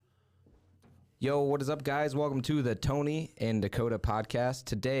Yo, what is up, guys? Welcome to the Tony and Dakota podcast.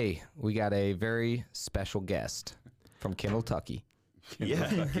 Today, we got a very special guest from Kentucky.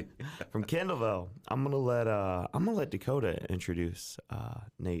 Yeah, from Kendallville. I'm gonna let Dakota introduce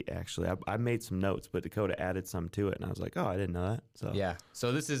Nate. Actually, I made some notes, but Dakota added some to it, and I was like, oh, I didn't know that. So Yeah.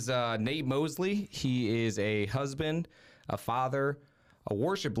 So this is Nate Mosley. He is a husband, a father, a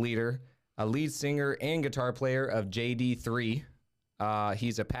worship leader, a lead singer, and guitar player of JD3.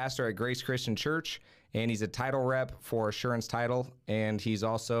 He's a pastor at Grace Christian Church, and he's a title rep for Assurance Title, and he's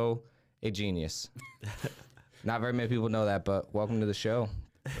also a genius. Not very many people know that, but welcome to the show.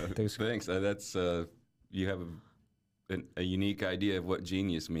 Thanks. That's you have a unique idea of what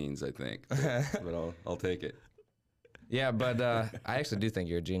genius means, I think. But I'll take it. Yeah, but I actually do think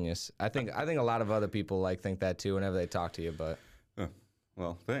you're a genius. I think a lot of other people think that too whenever they talk to you. But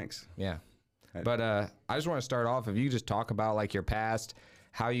Well, thanks. yeah, but I just want to start off. If you just talk about your past,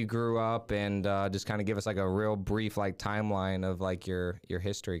 how you grew up, and just kind of give us a real brief timeline of your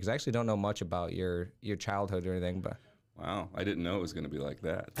history, because I actually don't know much about your childhood or anything. But Wow, I didn't know it was going to be like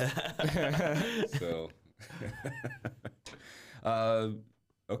that. So,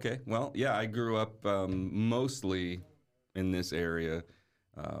 okay. Well, yeah, I grew up mostly in this area.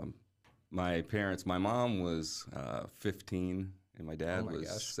 My mom was 15, and my dad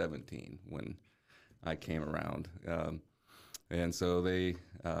was 17 when I came around. And so they,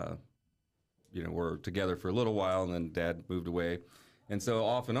 were together for a little while, and then Dad moved away. And so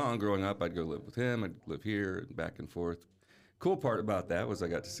off and on, growing up, I'd go live with him. I'd live here, back and forth. Cool part about that was I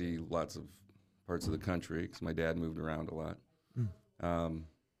got to see lots of parts of the country because my dad moved around a lot.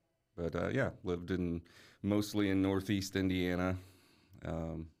 Lived mostly in Northeast Indiana.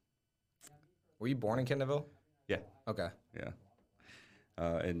 were you born in Kendallville? Yeah. Okay. Yeah.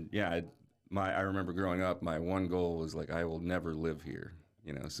 I remember growing up, my one goal was I will never live here.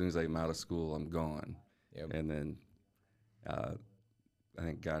 As soon as I'm out of school, I'm gone. Yep. And then I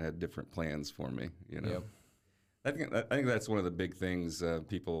think God had different plans for me. Yep. I think that's one of the big things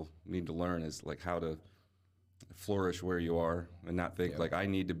people need to learn is how to flourish where you are and not think I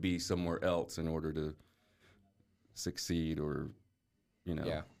need to be somewhere else in order to succeed, or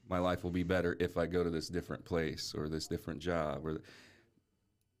my life will be better if I go to this different place or this different job. Or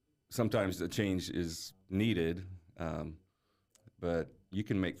sometimes the change is needed, but you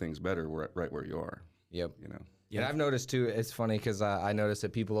can make things better right where you are. Yep. Yeah. And I've noticed too, it's funny because I noticed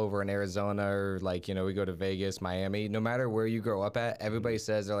that people over in Arizona or we go to Vegas, Miami, no matter where you grow up at, everybody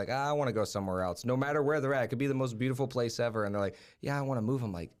says they're I want to go somewhere else. No matter where they're at, it could be the most beautiful place ever. And they're yeah, I want to move.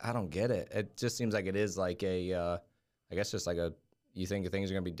 I'm I don't get it. It just seems like it is I guess just you think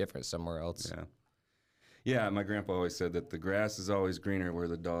things are going to be different somewhere else. Yeah. Yeah, my grandpa always said that the grass is always greener where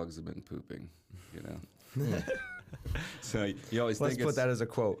the dogs have been pooping, So you always Let's think put that as a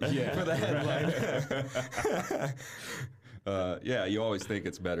quote for the headline. You always think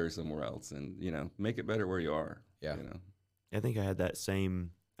it's better somewhere else, and make it better where you are. Yeah. I think I had that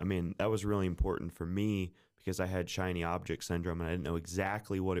same. I mean, that was really important for me because I had shiny object syndrome, and I didn't know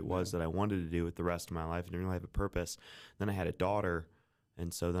exactly what it was that I wanted to do with the rest of my life. I didn't really have a purpose. Then I had a daughter,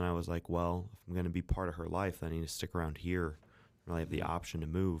 and so then I was well, if I'm going to be part of her life, then I need to stick around here. I really have the option to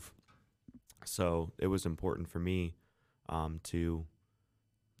move. So it was important for me to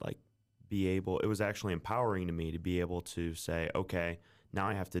be able. It was actually empowering to me to be able to say, okay, now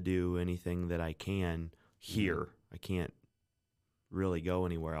I have to do anything that I can here. I can't really go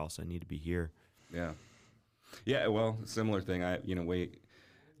anywhere else. I need to be here. Yeah. Yeah. Well, similar thing. I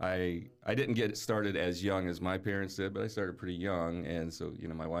didn't get started as young as my parents did, but I started pretty young, and so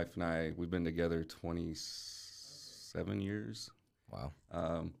my wife and we've been together 27 years. Wow.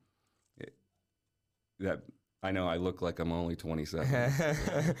 That I know I look like I'm only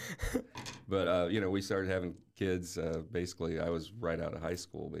 27, but we started having kids. Basically, I was right out of high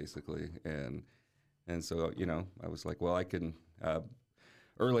school, basically, and so I was well, I can.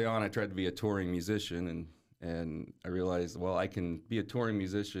 Early on, I tried to be a touring musician, and I realized, well, I can be a touring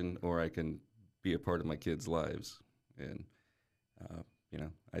musician, or I can be a part of my kids' lives, and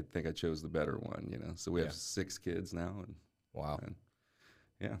I think I chose the better one. So we have 6 kids now, and Wow. and,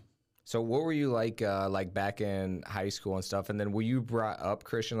 yeah. So what were you like back in high school and stuff? And then were you brought up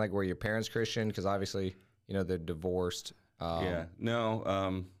Christian? Were your parents Christian? Because obviously, they're divorced. Yeah.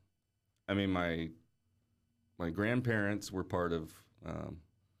 No. I mean, my grandparents were part of.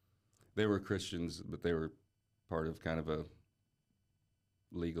 They were Christians, but they were part of kind of a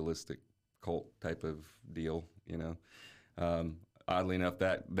legalistic cult type of deal. Oddly enough,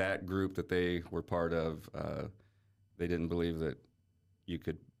 that group that they were part of, they didn't believe that you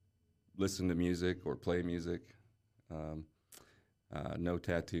could listen to music or play music. no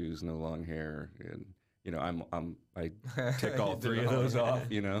tattoos, no long hair, and I tick all three of those off,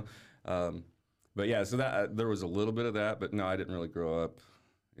 but yeah, so that there was a little bit of that, but no, I didn't really grow up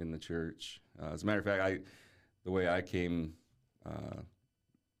in the church. As a matter of fact, the way I came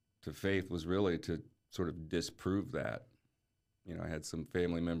to faith was really to sort of disprove that. I had some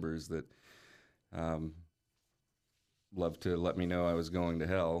family members that loved to let me know I was going to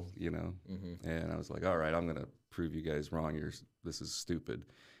hell, and I was like, all right, I'm going to prove you guys wrong. This is stupid.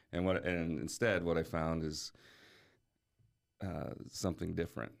 And instead what I found is something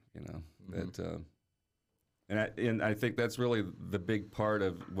different, that, and I think that's really the big part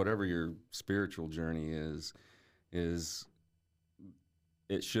of whatever your spiritual journey is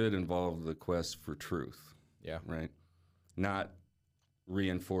it should involve the quest for truth. Yeah. Right. Not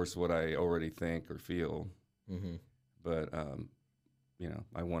reinforce what I already think or feel, but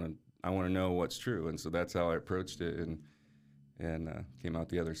I want to know what's true, and so that's how I approached it, and came out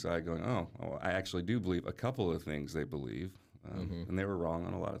the other side going, oh, I actually do believe a couple of things they believe, and they were wrong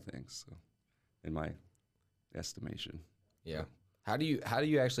on a lot of things, so, in my estimation. Yeah. How do you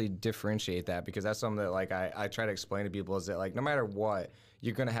actually differentiate that? Because that's something that like I try to explain to people is that like no matter what,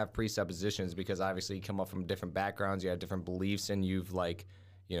 you're gonna have presuppositions because obviously you come up from different backgrounds, you have different beliefs, and you've like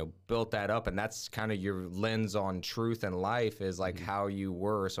built that up, and that's kind of your lens on truth and life is like how you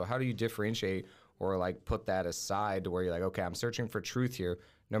were. So how do you differentiate or like put that aside to where you're like, okay, I'm searching for truth here,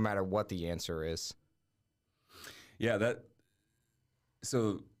 no matter what the answer is? Yeah,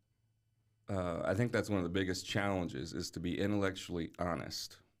 so I think that's one of the biggest challenges is to be intellectually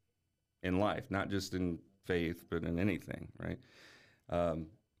honest in life, not just in faith, but in anything, right?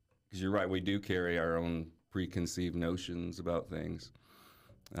 Because you're right, we do carry our own preconceived notions about things.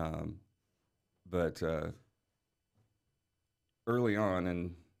 But early on,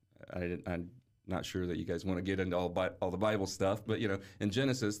 and I'm not sure that you guys want to get into all the Bible stuff, but in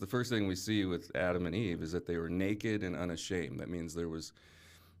Genesis, the first thing we see with Adam and Eve is that they were naked and unashamed. That means there was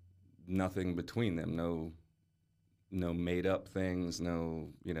nothing between them, no made up things, no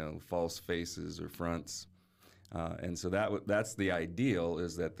false faces or fronts, and so that's the ideal,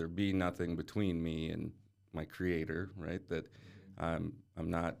 is that there be nothing between me and my Creator, right? That I'm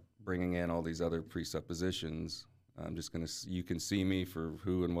not bringing in all these other presuppositions. I'm just you can see me for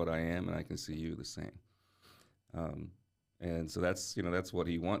who and what I am, and I can see you the same. And so that's what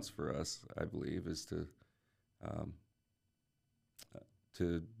He wants for us, I believe, is to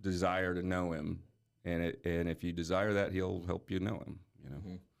desire to know Him, and if you desire that, He'll help you know Him.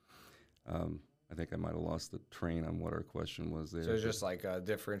 I think I might have lost the train on what our question was there. So it's just like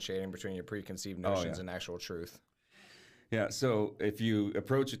differentiating between your preconceived notions and actual truth. Yeah, so if you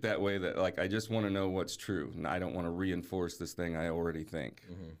approach it that way, that like I just want to know what's true, and I don't want to reinforce this thing I already think,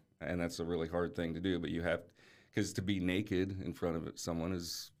 and that's a really hard thing to do. But you have, because to be naked in front of someone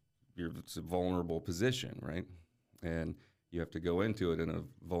it's a vulnerable position, right? And you have to go into it in a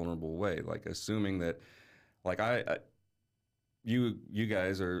vulnerable way, like assuming that, like you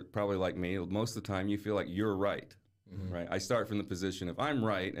guys are probably like me. Most of the time, you feel like you're right, right? I start from the position of I'm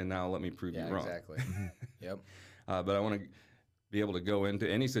right, and now let me prove you wrong. Exactly. Yep. But I want to be able to go into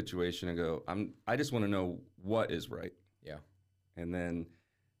any situation and go, I just want to know what is right. Yeah. And then,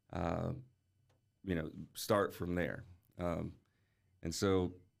 start from there. And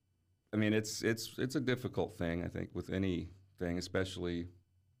so, I mean, it's a difficult thing, I think, with anything, especially,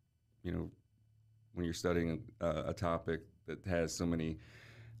 when you're studying a topic that has so many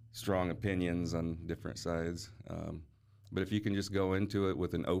strong opinions on different sides. But if you can just go into it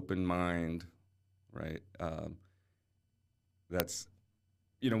with an open mind, right? That's,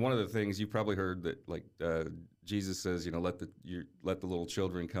 one of the things you probably heard that, like Jesus says, let the little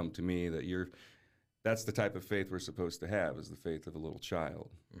children come to me. That's the type of faith we're supposed to have, is the faith of a little child,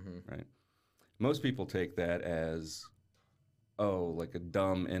 right? Most people take that as, like a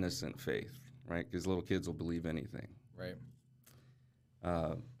dumb, innocent faith, right? Because little kids will believe anything, right?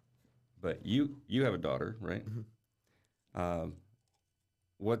 But you have a daughter, right?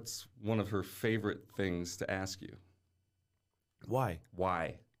 What's one of her favorite things to ask you? Why?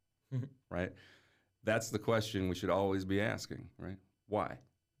 Why? Right? That's the question we should always be asking, right? Why?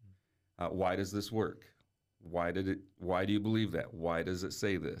 Why does this work? Why do you believe that? Why does it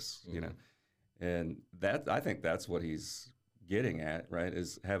say this? And that, I think that's what he's getting at, right?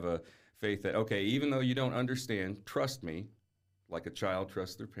 Is have a faith that, okay, even though you don't understand, trust me, like a child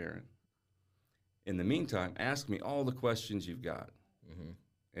trusts their parent. In the meantime, ask me all the questions you've got.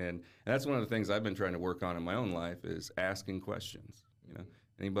 And that's one of the things I've been trying to work on in my own life, is asking questions.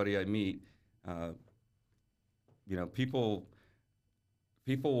 Anybody I meet, people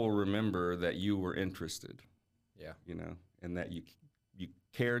will remember that you were interested. Yeah. And that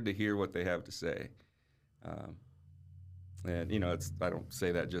cared to hear what they have to say. And, you know, I don't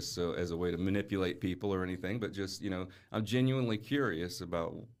say that just so as a way to manipulate people or anything, but just, you know, I'm genuinely curious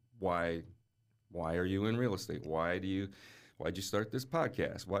about why are you in real estate? Why'd you start this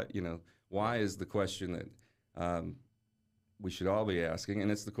podcast? Why is the question that we should all be asking?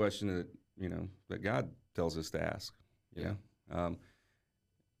 And it's the question that, you know, that God tells us to ask. You know?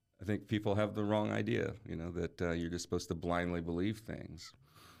 I think people have the wrong idea, you know, that you're just supposed to blindly believe things.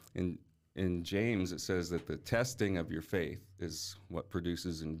 In James, it says that the testing of your faith is what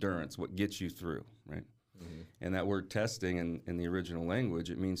produces endurance, what gets you through, right? Mm-hmm. And that word testing in the original language,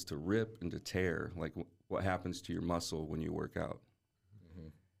 it means to rip and to tear, like what happens to your muscle when you work out.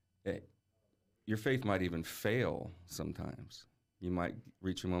 Mm-hmm. Your faith might even fail sometimes. You might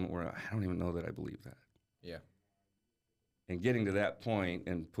reach a moment where I don't even know that I believe that. Yeah. And getting to that point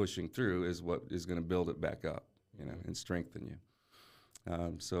and pushing through is what is going to build it back up, you know, and strengthen you.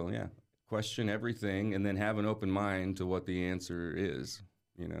 So yeah, question everything and then have an open mind to what the answer is,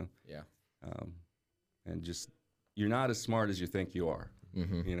 you know. Yeah. And just, you're not as smart as you think you are,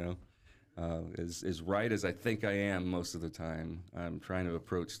 you know. As right as I think I am most of the time, I'm trying to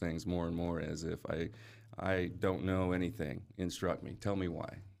approach things more and more as if I don't know anything. Instruct me. Tell me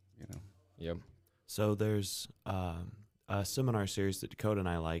why, you know. Yep. So there's a seminar series that Dakota and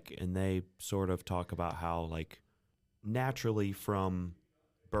I like, and they sort of talk about how, like, naturally from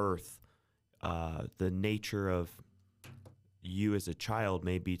birth, the nature of you as a child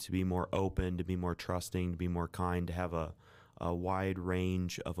may be to be more open, to be more trusting, to be more kind, to have a wide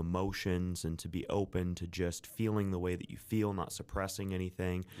range of emotions, and to be open to just feeling the way that you feel, not suppressing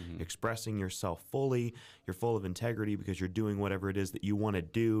anything, expressing yourself fully. You're full of integrity because you're doing whatever it is that you want to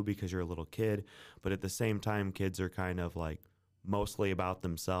do because you're a little kid. But at the same time, kids are kind of like mostly about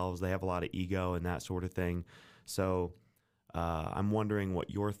themselves. They have a lot of ego and that sort of thing. So I'm wondering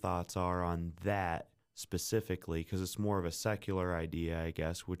what your thoughts are on that specifically, because it's more of a secular idea, I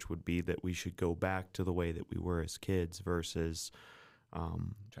guess, which would be that we should go back to the way that we were as kids versus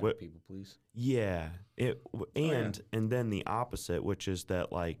trying to people please. Yeah, and then the opposite, which is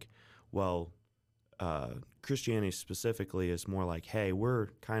that, like, well, Christianity specifically is more like, hey, we're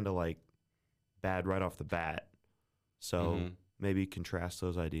kind of like bad right off the bat. So maybe contrast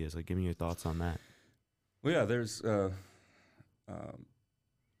those ideas. Like, give me your thoughts on that. Well, yeah, there's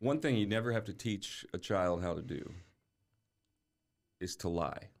one thing you never have to teach a child how to do is to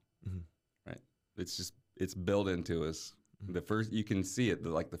lie, right? It's built into us. You can see it,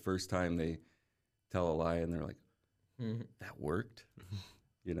 like the first time they tell a lie and they're like, that worked,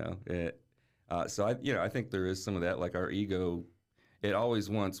 you know? So I think there is some of that, like our ego, it always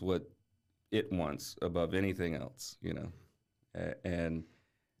wants what it wants above anything else, you know? And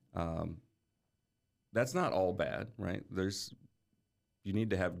that's not all bad, right? You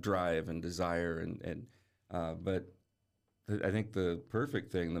need to have drive and desire, but I think the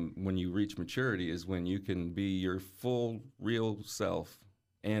perfect thing when you reach maturity is when you can be your full, real self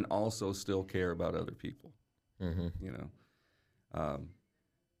and also still care about other people, you know?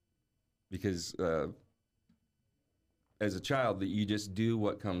 Because as a child, that you just do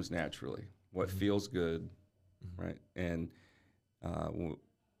what comes naturally, what feels good, right? And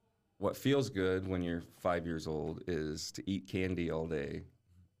what feels good when you're 5 years old is to eat candy all day,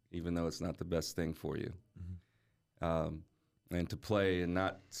 even though it's not the best thing for you. And to play and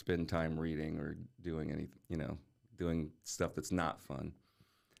not spend time reading or doing anything, you know, doing stuff that's not fun.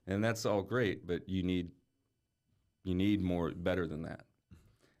 And that's all great, but you need better than that.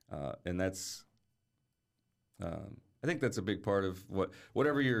 And that's, I think that's a big part of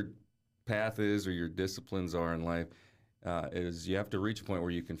whatever your path is or your disciplines are in life, is you have to reach a point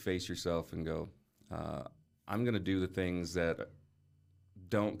where you can face yourself and go, I'm going to do the things that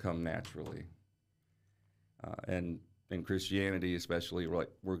don't come naturally. And in Christianity especially,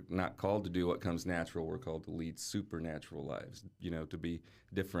 we're not called to do what comes natural. We're called to lead supernatural lives, you know, to be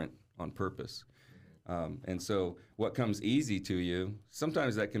different on purpose. And so what comes easy to you,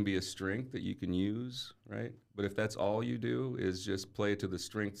 sometimes that can be a strength that you can use, right? But if that's all you do is just play to the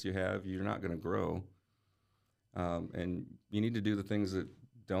strengths you have, you're not going to grow. And you need to do the things that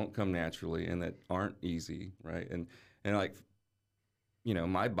don't come naturally and that aren't easy, right? And like, you know,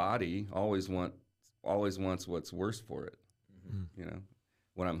 my body always wants what's worse for it. You know,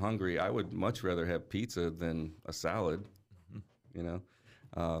 when I'm hungry, I would much rather have pizza than a salad. You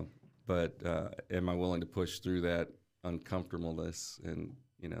know, but am I willing to push through that uncomfortableness and,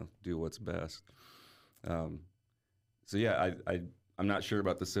 you know, do what's best? So yeah, I'm not sure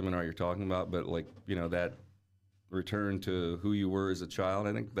about the seminar you're talking about, but, like, you know, that return to who you were as a child,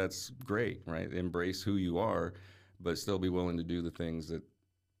 I think that's great, right? Embrace who you are, but still be willing to do the things that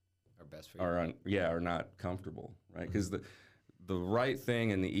Are best for you. are not comfortable, right? Because the right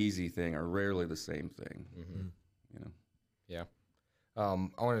thing and the easy thing are rarely the same thing. You know. Yeah.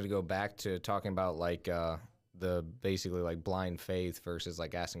 I wanted to go back to talking about like the basically like blind faith versus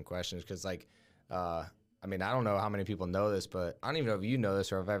like asking questions, because like I mean, I don't know how many people know this, but I don't even know if you know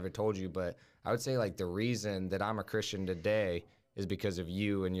this or if I've ever told you, but I would say like the reason that I'm a Christian today is because of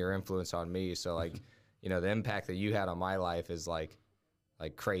you and your influence on me. So like, you know, the impact that you had on my life is like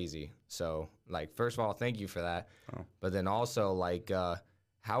crazy. So like, first of all, thank you for that. Oh. But then also like,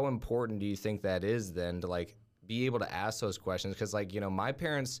 how important do you think that is then to like be able to ask those questions? Because like, you know, my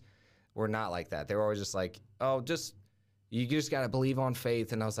parents were not like that. They were always just like, oh, you just got to believe on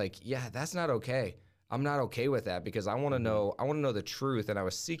faith. And I was like, yeah, that's not okay. I'm not okay with that, because I want to know the truth, and I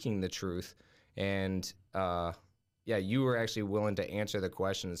was seeking the truth. And yeah, you were actually willing to answer the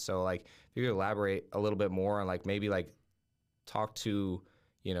questions. So like, if you could elaborate a little bit more on like maybe like talk to,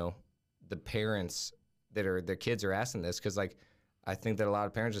 you know, the parents that are their kids are asking this, because like I think that a lot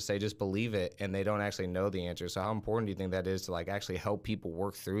of parents just say just believe it, and they don't actually know the answer. So how important do you think that is to like actually help people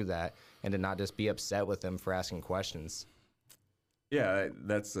work through that and to not just be upset with them for asking questions? Yeah,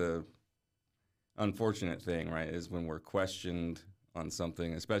 that's a unfortunate thing, right? Is when we're questioned on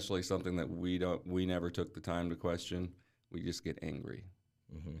something, especially something that we never took the time to question, we just get angry.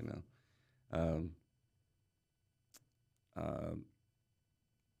 You know.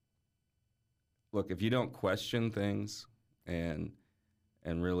 Look, if you don't question things and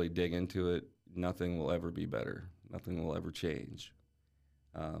really dig into it, nothing will ever be better. Nothing will ever change.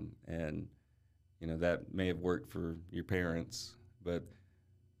 And you know, that may have worked for your parents, but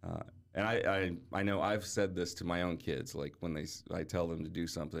and I know I've said this to my own kids, like when I tell them to do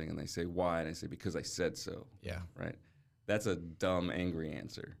something and they say why, and I say because I said so. Yeah. Right. That's a dumb, angry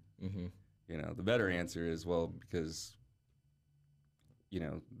answer. You know, the better answer is, well, because you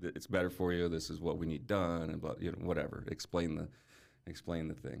know it's better for you. This is what we need done, and you know, whatever. Explain the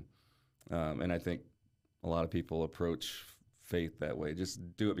thing. And I think a lot of people approach faith that way. Just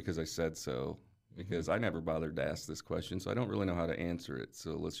do it because I said so. Because I never bothered to ask this question, so I don't really know how to answer it.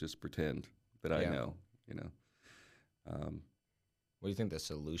 So let's just pretend that I know, you know. What do you think the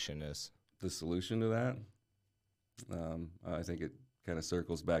solution is? The solution to that? I think it kind of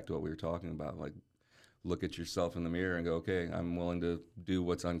circles back to what we were talking about. Like, look at yourself in the mirror and go, okay, I'm willing to do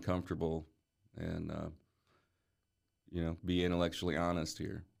what's uncomfortable and, you know, be intellectually honest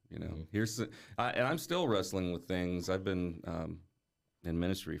here. You know, and I'm still wrestling with things. I've been in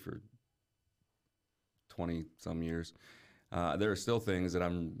ministry for 20 some years. There are still things that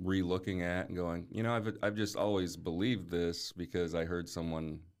I'm re-looking at and going, you know, I've just always believed this because I heard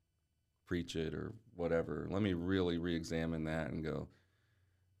someone preach it or whatever. Let me really re-examine that and go,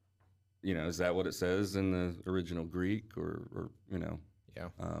 you know, is that what it says in the original Greek or you know? Yeah.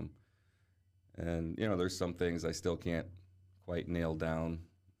 And you know, there's some things I still can't quite nail down.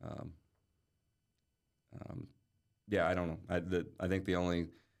 Yeah, I don't know. I think the only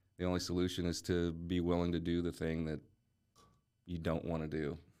solution is to be willing to do the thing that you don't want to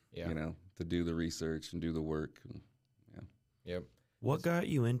do. Yeah. You know, to do the research and do the work. And, yeah. Yep. What got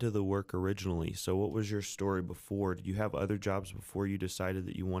you into the work originally? So what was your story before? Did you have other jobs before you decided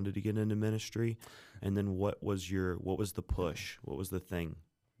that you wanted to get into ministry? And then what was the push? What was the thing?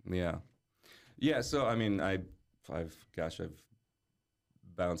 Yeah. Yeah, so I mean, I've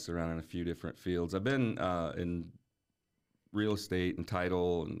bounced around in a few different fields. I've been in real estate and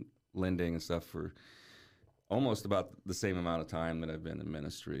title and lending and stuff for almost about the same amount of time that I've been in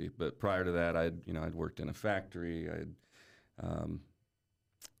ministry. But prior to that, I'd worked in a factory.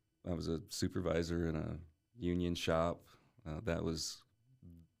 I was a supervisor in a union shop. That was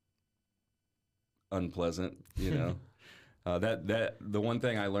unpleasant, you know. That the one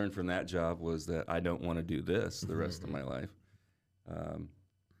thing I learned from that job was that I don't want to do this the rest of my life.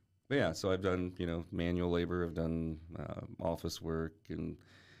 But yeah, so I've done, you know, manual labor. I've done office work and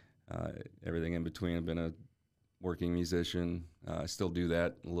everything in between. I've been a working musician. I still do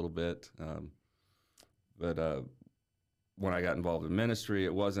that a little bit. But when I got involved in ministry,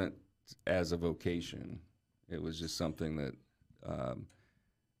 it wasn't as a vocation. It was just something that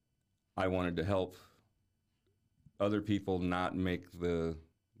I wanted to help other people not make the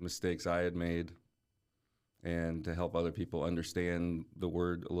mistakes I had made, and to help other people understand the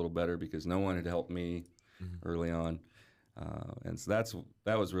word a little better, because no one had helped me early on. And so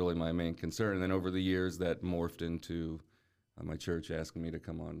that was really my main concern. And then over the years, that morphed into my church asking me to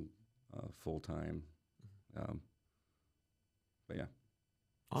come on full time. But yeah,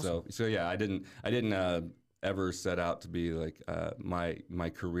 awesome. So yeah, I didn't ever set out to be like my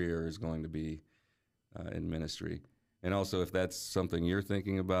career is going to be in ministry. And also, if that's something you're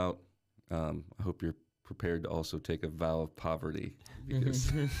thinking about, I hope you're prepared to also take a vow of poverty,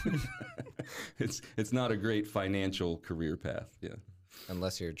 because it's not a great financial career path. Yeah.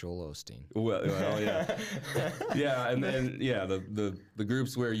 Unless you're Joel Osteen. Well, yeah, yeah, and then the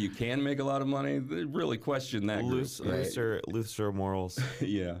groups where you can make a lot of money, they really question that group. Looser morals.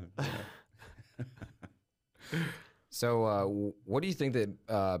 Yeah. So, what do you think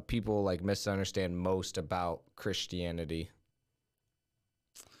that people like misunderstand most about Christianity?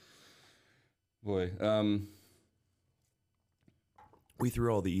 Boy, We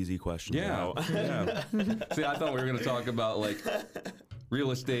threw all the easy questions out. yeah. See, I thought we were going to talk about like real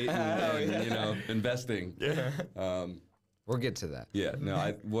estate and investing. Yeah. We'll get to that. Yeah.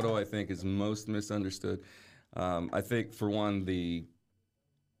 No. What do I think is most misunderstood? I think, for one, the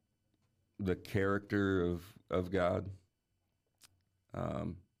character of God. I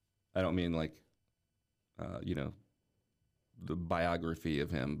don't mean like the biography of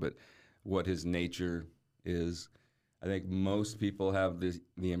him, but what his nature is. I think most people have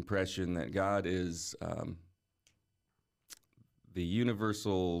the impression that God is the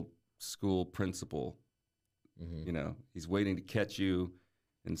universal school principal. Mm-hmm. He's waiting to catch you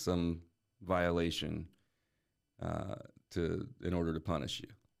in some violation in order to punish you,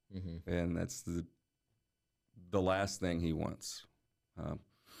 Mm-hmm. and that's the last thing he wants.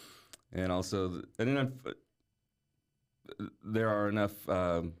 And also, there are enough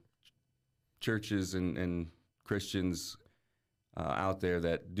churches and Christians out there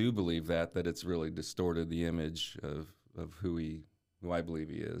that do believe that it's really distorted the image of who I believe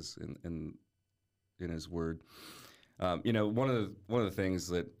he is in his word. One of the things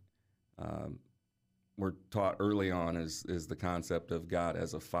that we're taught early on is the concept of God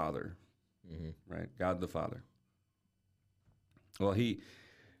as a father, right? God the Father. Well, he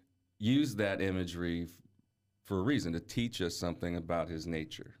used that imagery for a reason, to teach us something about his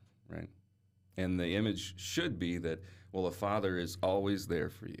nature, right? And the image should be that, well, a father is always there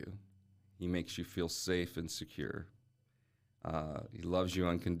for you. He makes you feel safe and secure. He loves you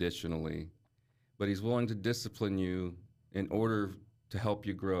unconditionally, but he's willing to discipline you in order to help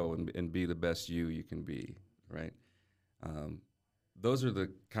you grow and be the best you can be, right? Those are the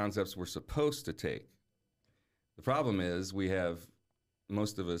concepts we're supposed to take. The problem is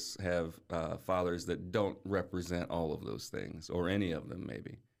most of us have fathers that don't represent all of those things, or any of them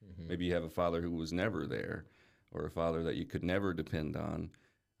maybe. Mm-hmm. Maybe you have a father who was never there, or a father that you could never depend on,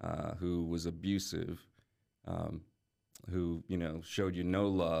 who was abusive, who showed you no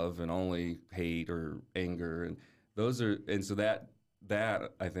love and only hate or anger, and so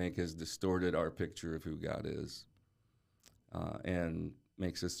that I think has distorted our picture of who God is, and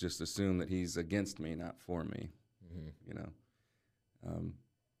makes us just assume that he's against me, not for me. Mm-hmm.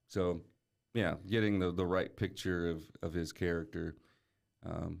 So yeah, getting the right picture of his character,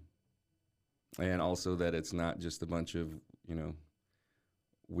 and also that it's not just a bunch of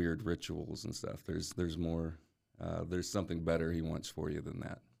weird rituals and stuff. There's more. There's something better he wants for you than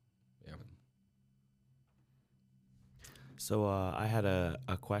that. Yeah. So I had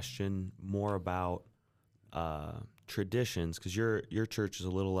a question more about traditions, because your church is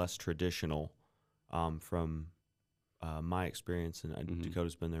a little less traditional from my experience, and Mm-hmm.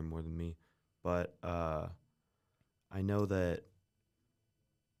 Dakota's been there more than me. But I know that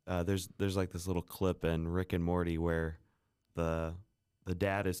there's like this little clip in Rick and Morty where the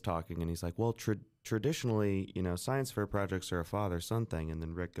dad is talking, and he's like, well, traditionally, science fair projects are a father-son thing. And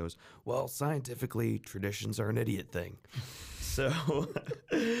then Rick goes, well, scientifically, traditions are an idiot thing. So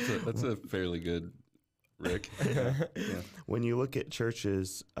that's a fairly good Rick. Yeah. When you look at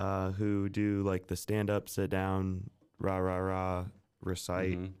churches who do like the stand-up, sit down, rah, rah, rah,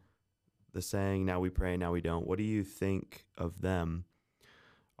 recite Mm-hmm. the saying, now we pray, now we don't, what do you think of them?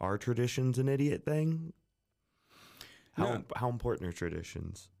 Are traditions an idiot thing? How important are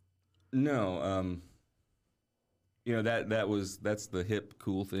traditions? No, that's the hip,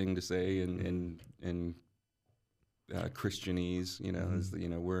 cool thing to say in Christianese. Mm-hmm. Is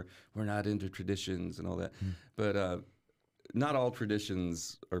we're not into traditions and all that, but not all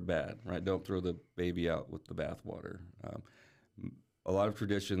traditions are bad, right? Don't throw the baby out with the bathwater. A lot of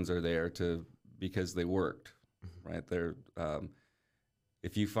traditions are there because they worked, right? They're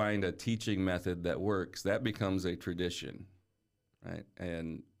if you find a teaching method that works, that becomes a tradition, right?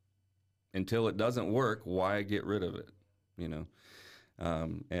 And until it doesn't work, why get rid of it? And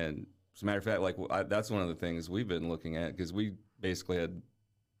as a matter of fact, that's one of the things we've been looking at, because we basically had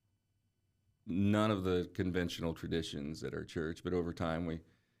none of the conventional traditions at our church, but over time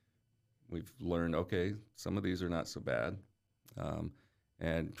we've learned, okay, some of these are not so bad,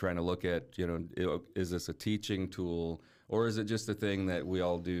 and trying to look at, is this a teaching tool, or is it just a thing that we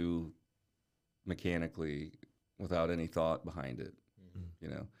all do mechanically without any thought behind it, you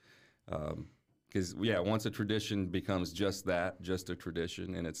know. Because, once a tradition becomes just that, just a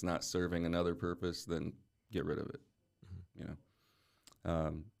tradition, and it's not serving another purpose, then get rid of it, you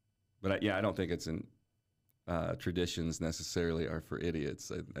know. But I don't think it's traditions necessarily are for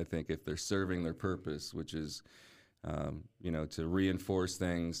idiots. I think if they're serving their purpose, which is, to reinforce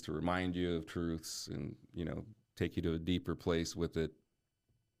things, to remind you of truths, and, take you to a deeper place with it,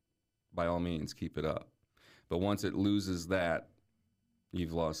 by all means, keep it up. But once it loses that,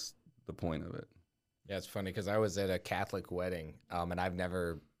 you've lost the point of it. Yeah, it's funny because I was at a Catholic wedding, and I've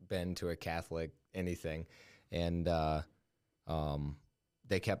never been to a Catholic anything, and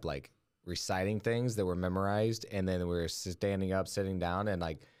they kept like reciting things that were memorized, and then we were standing up, sitting down, and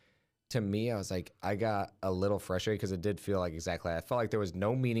like to me, I was like, I got a little frustrated because it did feel like exactly. I felt like there was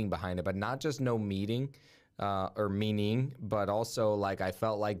no meaning behind it, but not just no meaning or meaning, but also like I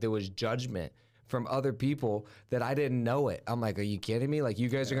felt like there was judgment from other people that I didn't know it. I'm like, are you kidding me? Like, you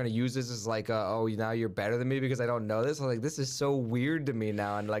guys are going to use this as like, oh, now you're better than me because I don't know this? I'm like, this is so weird to me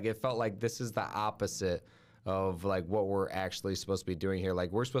now. And like, it felt like this is the opposite of like what we're actually supposed to be doing here.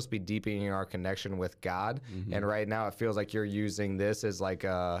 Like, we're supposed to be deepening our connection with God. And right now it feels like you're using this as like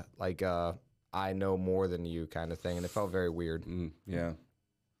a I know more than you kind of thing. And it felt very weird. Yeah.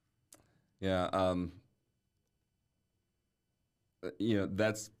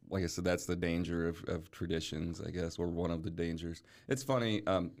 That's, like I said, that's the danger of traditions, I guess, or one of the dangers. It's funny,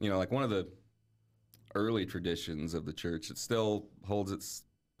 like one of the early traditions of the church that still holds its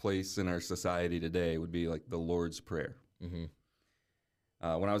place in our society today would be like the Lord's Prayer. When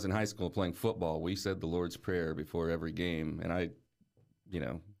I was in high school playing football, we said the Lord's Prayer before every game, and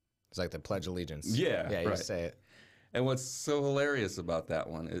it's like the Pledge of Allegiance. Yeah, you right. say it. And what's so hilarious about that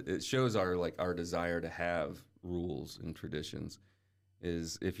one, it shows our desire to have rules and traditions,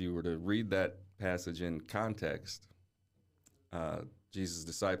 is if you were to read that passage in context, Jesus'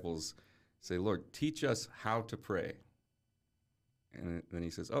 disciples say, Lord, teach us how to pray. And then he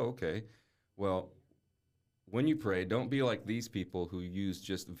says, oh, okay. Well, when you pray, don't be like these people who use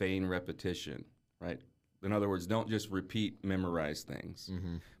just vain repetition, right? In other words, don't just repeat memorized things,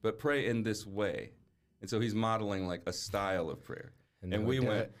 but pray in this way. And so he's modeling like a style of prayer. And we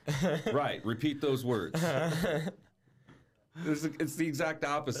went, right, repeat those words. It's the exact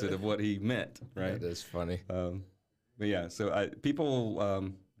opposite of what he meant, right? That is funny. But yeah, so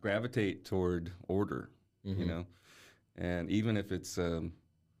people gravitate toward order, and even if it's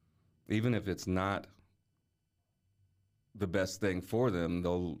not the best thing for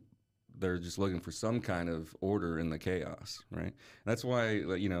them, they're just looking for some kind of order in the chaos, right? That's why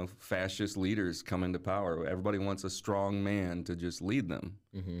fascist leaders come into power. Everybody wants a strong man to just lead them.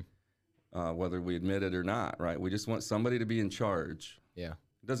 Whether we admit it or not, right? We just want somebody to be in charge. Yeah.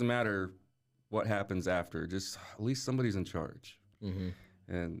 It doesn't matter what happens after, just at least somebody's in charge. And,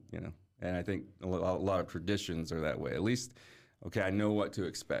 and I think a lot of traditions are that way. At least, okay, I know what to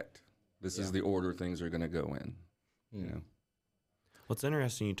expect. This is the order things are going to go in, Well, it's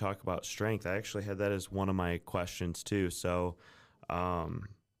interesting you talk about strength. I actually had that as one of my questions too. So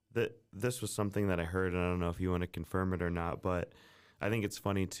this was something that I heard, and I don't know if you want to confirm it or not, but I think it's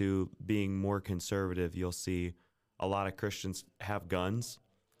funny too, being more conservative, you'll see a lot of Christians have guns,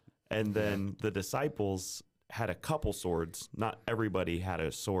 and then the disciples had a couple swords. Not everybody had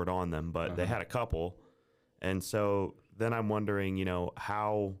a sword on them, but they had a couple. And so then I'm wondering,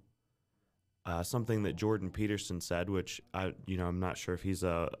 how something that Jordan Peterson said, which I'm not sure if he's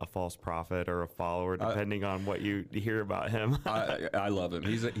a false prophet or a follower, depending on what you hear about him. I love him.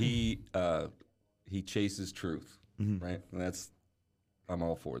 He chases truth, right? And I'm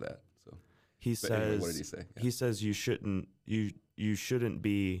all for that. So he says, anyway, what did he say? He says you shouldn't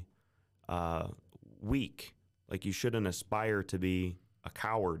be weak. Like, you shouldn't aspire to be a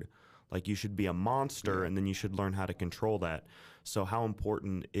coward. Like, you should be a monster, and then you should learn how to control that. So how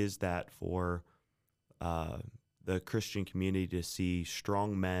important is that for the Christian community to see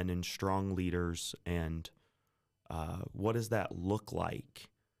strong men and strong leaders, and what does that look like?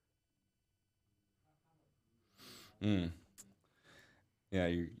 Yeah,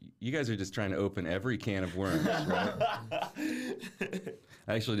 you guys are just trying to open every can of worms, right?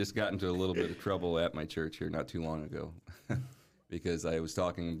 I actually just got into a little bit of trouble at my church here not too long ago because I was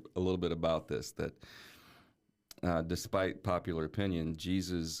talking a little bit about this, that despite popular opinion,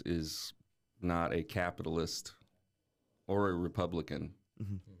 Jesus is not a capitalist or a Republican.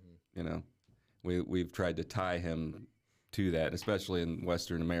 We've tried to tie him to that, especially in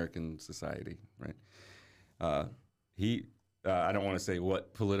Western American society, right? I don't want to say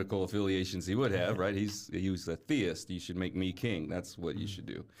what political affiliations he would have, right? He was a theist. You should make me king. That's what you should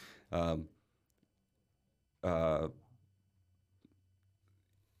do. uh,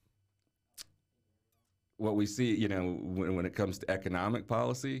 what we see, when it comes to economic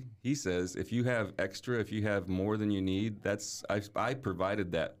policy, he says if you have extra, if you have more than you need, I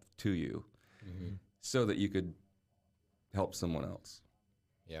provided that to you so that you could help someone else.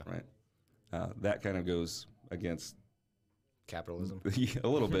 Yeah. Right. That kind of goes against Capitalism. a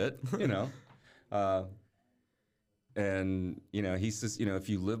little bit, and he says, if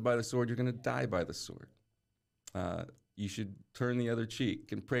you live by the sword, you're going to die by the sword. You should turn the other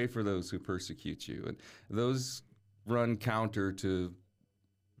cheek and pray for those who persecute you. And those run counter to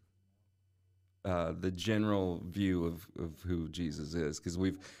the general view of who Jesus is, because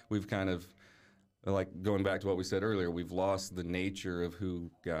we've kind of, like going back to what we said earlier, we've lost the nature of who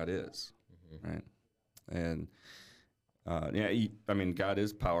God is, right? And God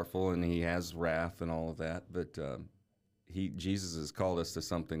is powerful and he has wrath and all of that, but Jesus has called us to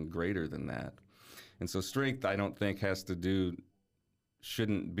something greater than that. And so strength, I don't think,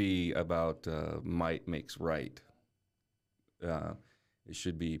 shouldn't be about might makes right. It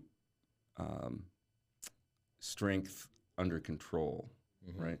should be strength under control,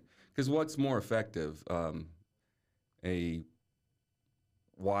 right? Because what's more effective? A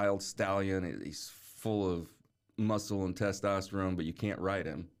wild stallion, he's full of muscle and testosterone, but you can't ride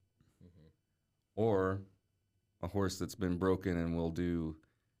him. Or a horse that's been broken and will do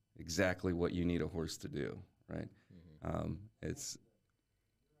exactly what you need a horse to do, right?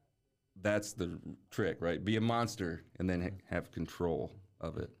 That's the trick, right? Be a monster and then have control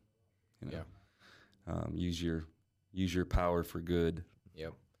of it. Use your power for good.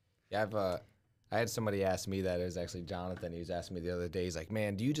 Yep. Yeah, I had somebody ask me that. It was actually Jonathan. He was asking me the other day. He's like,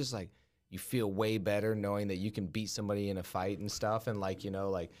 "Man, do you just you feel way better knowing that you can beat somebody in a fight and stuff? And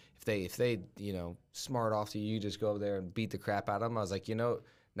if they smart off to you, just go over there and beat the crap out of them." I was like,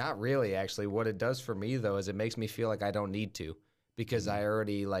 not really. Actually, what it does for me though is it makes me feel like I don't need to, because I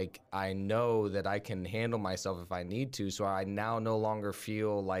already I know that I can handle myself if I need to. So I now no longer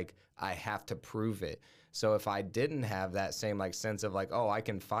feel like I have to prove it. So if I didn't have that same sense of oh, I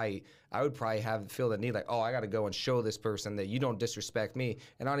can fight, I would probably feel the need oh, I got to go and show this person that you don't disrespect me,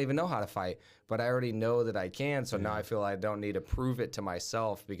 and I don't even know how to fight, but I already know that I can. So now I feel I don't need to prove it to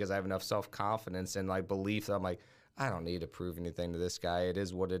myself, because I have enough self-confidence and belief that I'm I don't need to prove anything to this guy. It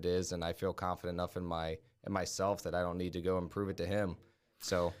is what it is, and I feel confident enough in myself that I don't need to go and prove it to him.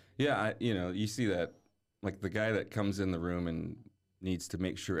 So yeah, you see that the guy that comes in the room and needs to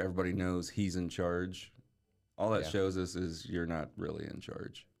make sure everybody knows he's in charge. All that shows us is you're not really in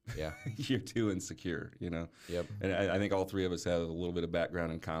charge. Yeah. You're too insecure, Yep. And I think all three of us have a little bit of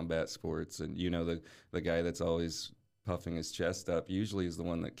background in combat sports, and the guy that's always puffing his chest up usually is the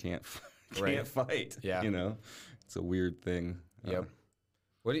one that can't fight. Yeah. It's a weird thing. Yep.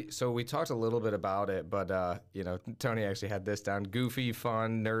 So we talked a little bit about it, but Tony actually had this down: goofy,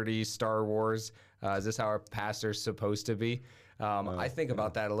 fun, nerdy, Star Wars. Is this how our pastor's supposed to be? I think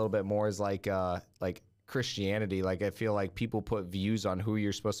about that a little bit more as like Christianity. I feel like people put views on who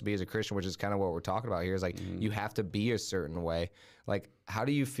you're supposed to be as a Christian, which is kind of what we're talking about here. Is you have to be a certain way. How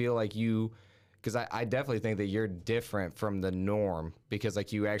do you feel because I definitely think that you're different from the norm, because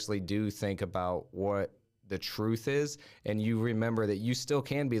you actually do think about what the truth is, and you remember that you still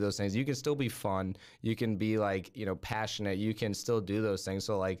can be those things. You can still be fun. You can be passionate. You can still do those things.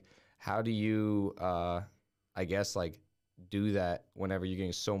 So how do you, I guess, do that whenever you're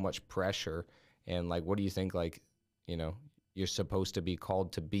getting so much pressure? And what do you think you're supposed to be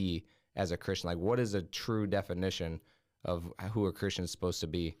called to be as a Christian? What is a true definition of who a Christian is supposed to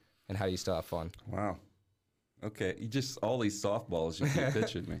be, and how do you still have fun? Wow. Okay, you just all these softballs you keep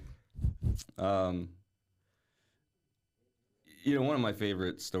pitching me. One of my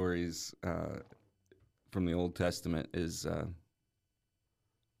favorite stories from the Old Testament is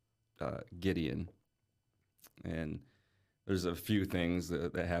Gideon, and there's a few things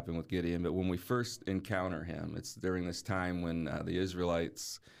that happen with Gideon, but when we first encounter him, it's during this time when the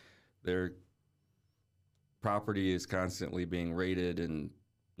Israelites, their property is constantly being raided, and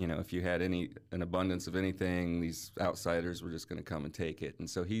if you had an abundance of anything, these outsiders were just going to come and take it. And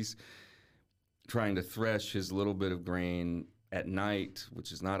so he's trying to thresh his little bit of grain at night,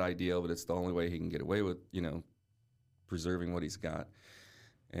 which is not ideal, but it's the only way he can get away with, preserving what he's got.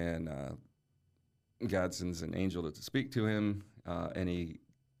 And God sends an angel to speak to him, and he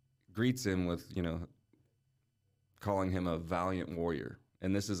greets him with, calling him a valiant warrior.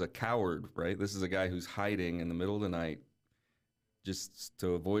 And this is a coward, right? This is a guy who's hiding in the middle of the night just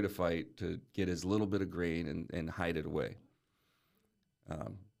to avoid a fight, to get his little bit of grain and hide it away.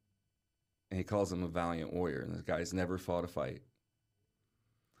 And he calls him a valiant warrior, and this guy's never fought a fight.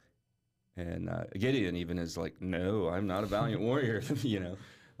 And Gideon even is like, no, I'm not a valiant warrior, you know.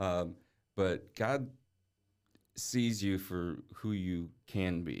 But God sees you for who you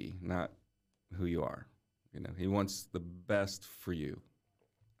can be, not who you are. You know, He wants the best for you,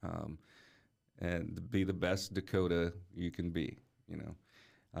 and to be the best Dakota you can be. You know,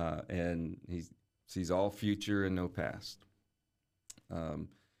 and He sees all future and no past.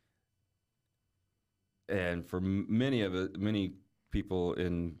 And for many people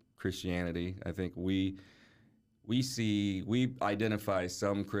in Christianity, I think we identify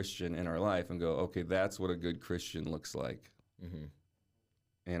some Christian in our life and go, okay, that's what a good Christian looks like,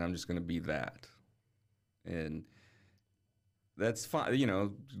 and I'm just going to be that, and that's fine. You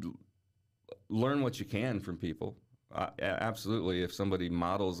know, learn what you can from people. Absolutely, if somebody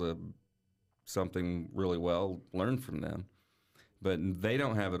models something really well, learn from them, but they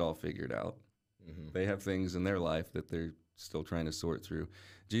don't have it all figured out. They have things in their life that they're still trying to sort through.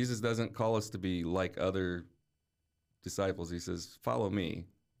 Jesus doesn't call us to be like other disciples. He says, follow me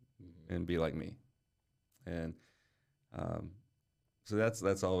and be like me. And so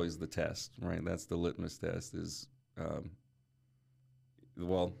that's always the test, right? That's the litmus test is,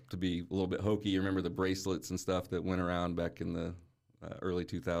 well, to be a little bit hokey, you remember the bracelets and stuff that went around back in the early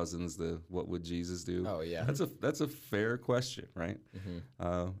 2000s, the what would Jesus do? Oh, yeah. That's a fair question, right?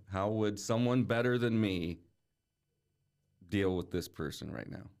 How would someone better than me deal with this person right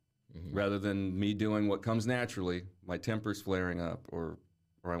now? Rather than me doing what comes naturally, my temper's flaring up, or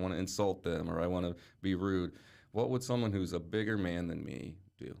I want to insult them, or I want to be rude. What would someone who's a bigger man than me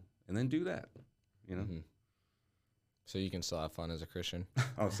do? And then do that, you know? So you can still have fun as a Christian.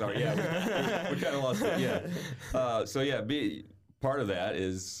 Oh, sorry. Yeah, we kind of lost it. Yeah. So yeah, part of that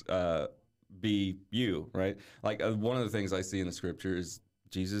is be you, right? Like one of the things I see in the scripture is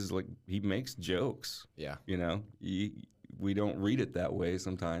Jesus, like he makes jokes. Yeah. You know, we don't read it that way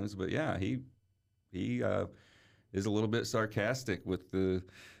sometimes, but yeah, he is a little bit sarcastic with the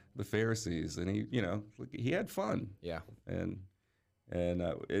Pharisees, and he had fun. Yeah. And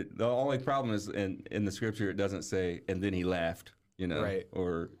the only problem is in the scripture it doesn't say, and then he laughed, you know, right?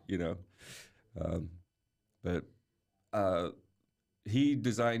 Or but he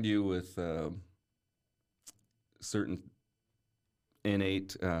designed you with certain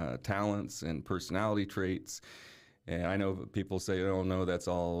innate talents and personality traits. And I know people say, oh, no, that's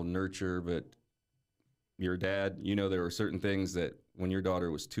all nurture, but your dad, there were certain things that when your daughter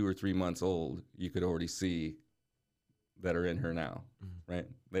was 2 or 3 months old, you could already see that are in her now, right?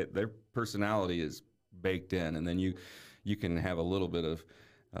 Their personality is baked in, and then you can have a little bit of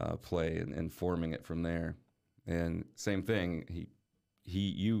play and forming it from there. And same thing,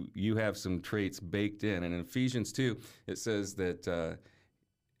 you have some traits baked in. And in Ephesians 2, it says that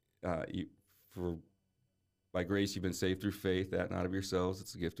by grace you've been saved through faith, that not of yourselves,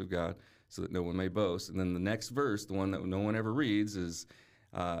 it's a gift of God, so that no one may boast. And then the next verse, the one that no one ever reads, is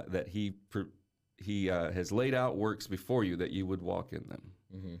that he has laid out works before you that you would walk in them,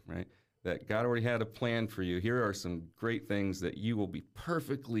 right? That God already had a plan for you. Here are some great things that you will be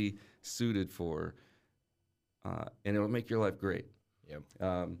perfectly suited for, and it'll make your life great. Yep.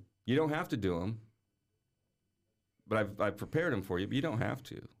 You don't have to do them, but I've prepared them for you, but you don't have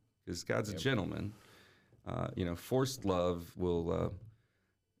to, because God's a gentleman. Forced love will,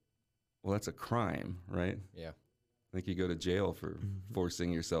 well, that's a crime, right? Yeah. I think you go to jail for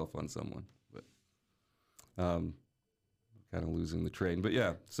forcing yourself on someone, but kind of losing the train. But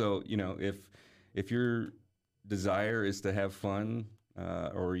yeah, so, if your desire is to have fun,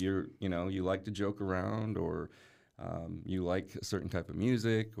 or you like to joke around, or you like a certain type of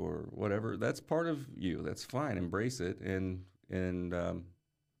music or whatever, that's part of you. That's fine. Embrace it and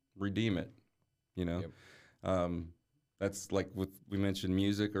redeem it, Yep. That's like we mentioned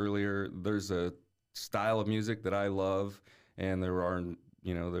music earlier. There's a style of music that I love, and there weren't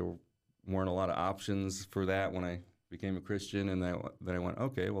a lot of options for that when I became a Christian, and then I went,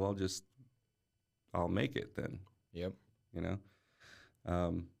 okay, well, I'll make it then. Yep.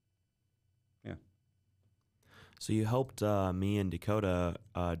 So you helped me and Dakota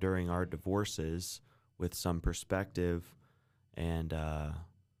during our divorces with some perspective, and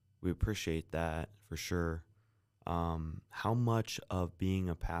we appreciate that for sure. How much of being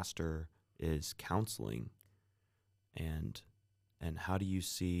a pastor is counseling, and how do you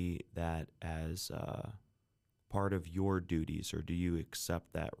see that as part of your duties, or do you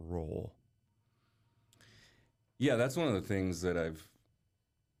accept that role? Yeah, that's one of the things that I've,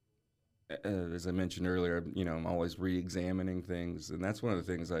 as I mentioned earlier, I'm always re-examining things, and that's one of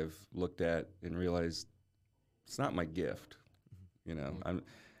the things I've looked at and realized it's not my gift.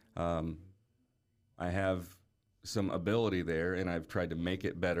 I have some ability there, and I've tried to make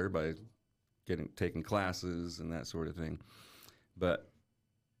it better by taking classes and that sort of thing. But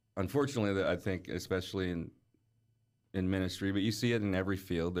unfortunately, I think especially in ministry, but you see it in every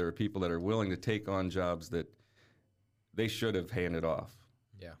field, there are people that are willing to take on jobs that they should have handed off.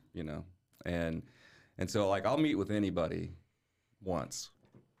 Yeah. You know, and so like I'll meet with anybody once,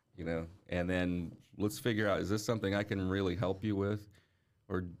 you know, and then let's figure out, is this something I can really help you with,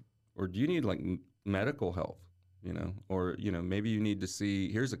 or do you need like medical help, you know, or you know, maybe you need to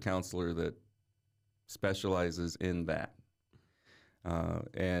see, here's a counselor that specializes in that,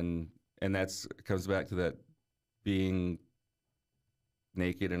 and that's comes back to that being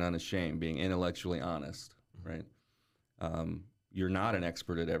naked and unashamed, being intellectually honest, right? You're not an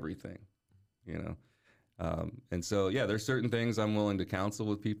expert at everything, you know, and so yeah, there's certain things I'm willing to counsel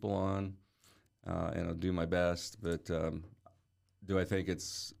with people on, and I'll do my best. But do I think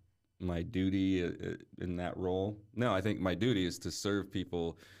it's my duty in that role? No, I think my duty is to serve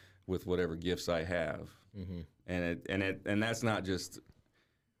people with whatever gifts I have, and that's not just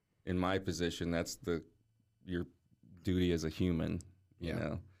in my position. That's your duty as a human, you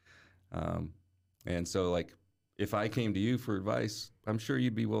know, and so like. If I came to you for advice, I'm sure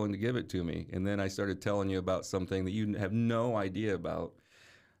you'd be willing to give it to me. And then I started telling you about something that you have no idea about.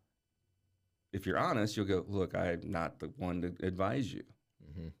 If you're honest, you'll go, look, I'm not the one to advise you.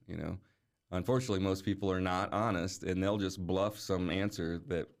 You know, unfortunately, most people are not honest, and they'll just bluff some answer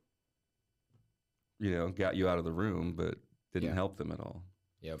that, you know, got you out of the room, but didn't help them at all.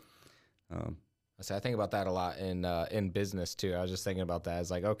 Yep. So I think about that a lot in business too. I was just thinking about that.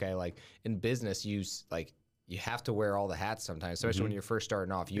 It's like, okay, like in business, you have to wear all the hats sometimes, especially when you're first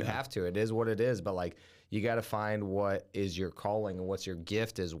starting off. You have to. It is what it is. But like, you got to find what is your calling and what's your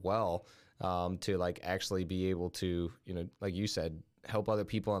gift as well, to like actually be able to, you know, like you said, help other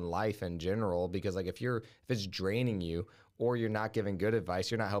people in life in general. Because like if it's draining you or you're not giving good advice,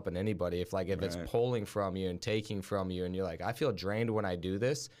 you're not helping anybody. If it's pulling from you and taking from you, and you're like, I feel drained when I do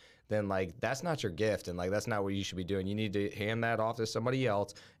this, then like that's not your gift, and like that's not what you should be doing. You need to hand that off to somebody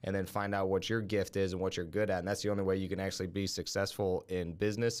else and then find out what your gift is and what you're good at. And that's the only way you can actually be successful in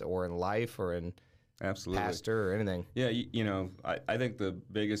business or in life or in pastor or anything. Yeah, you know, I think the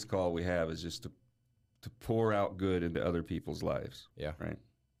biggest call we have is just to pour out good into other people's lives. Yeah. Right.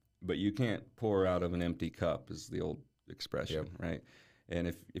 But you can't pour out of an empty cup, is the old expression, right?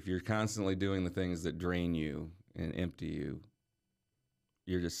 And if you're constantly doing the things that drain you and empty you,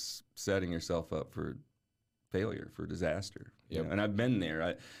 you're just setting yourself up for failure, for disaster. You know? And I've been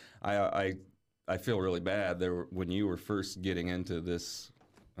there. I feel really bad. When you were first getting into this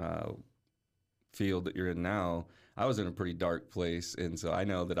field that you're in now, I was in a pretty dark place, and so I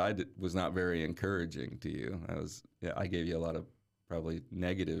know that was not very encouraging to you. I gave you a lot of probably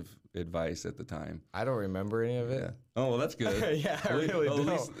negative advice at the time. I don't remember any of it. Yeah. Oh, well, that's good. Yeah, I really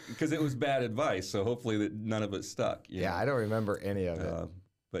don't. Because it was bad advice, so hopefully that none of it stuck. Yeah, I don't remember any of it.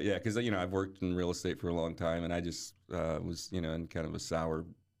 But yeah, because, you know, I've worked in real estate for a long time, and I just was, you know, in kind of a sour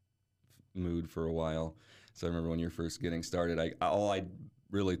mood for a while. So I remember when you're first getting started, all I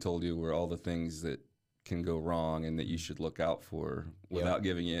really told you were all the things that can go wrong and that you should look out for without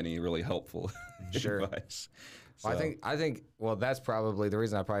giving you any really helpful advice. So. Well, I think that's probably the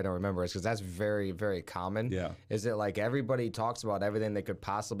reason I probably don't remember is because that's very, very common. Yeah. Is that like everybody talks about everything that could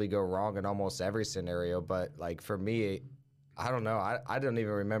possibly go wrong in almost every scenario, but like for me, I don't know. I don't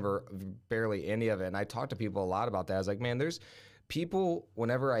even remember barely any of it. And I talk to people a lot about that. I was like, man, there's people,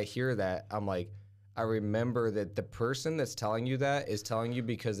 whenever I hear that, I'm like, I remember that the person that's telling you that is telling you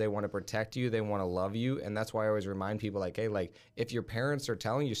because they want to protect you, they want to love you, and that's why I always remind people like, hey, like if your parents are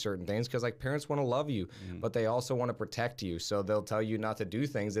telling you certain things, because like parents want to love you, but they also want to protect you, so they'll tell you not to do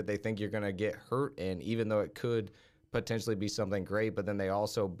things that they think you're going to get hurt in, even though it could potentially be something great, but then they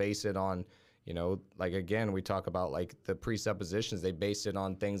also base it on, you know, like again, we talk about like the presuppositions, they base it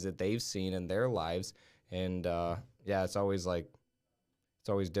on things that they've seen in their lives, and it's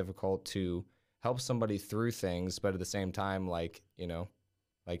always difficult to help somebody through things, but at the same time, like, you know,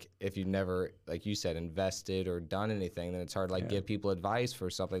 like if you never, like you said, invested or done anything, then it's hard to like give people advice for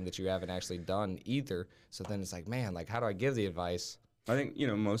something that you haven't actually done either. So then it's like, man, like how do I give the advice? I think, you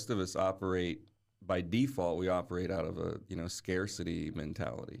know, most of us operate by default. We operate out of a, you know, scarcity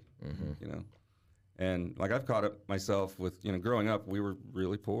mentality, you know, and like I've caught up myself with, you know, growing up, we were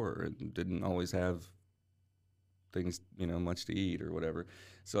really poor and didn't always have things, you know, much to eat or whatever.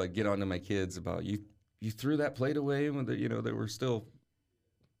 So I get on to my kids about you threw that plate away when you know there were still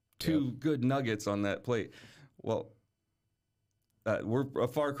two good nuggets on that plate. Well, we're a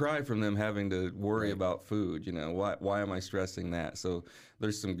far cry from them having to worry about food. You know, why am I stressing that? So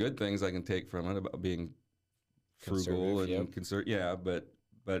there's some good things I can take from it about being frugal and conservative. Yeah, but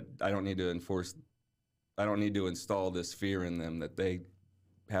but I don't need to install this fear in them that they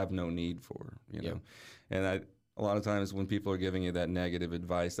have no need for, you know. And a lot of times when people are giving you that negative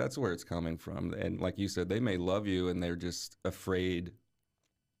advice, that's where it's coming from. And like you said, they may love you and they're just afraid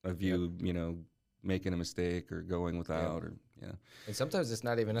of you, you know, making a mistake or going without or, yeah. And sometimes it's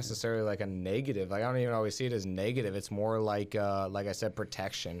not even necessarily like a negative. Like I don't even always see it as negative. It's more like I said,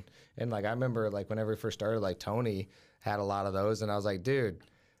 protection. And like I remember like whenever we first started, like Tony had a lot of those, and I was like, dude,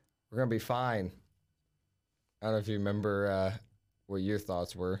 we're gonna be fine. I don't know if you remember what your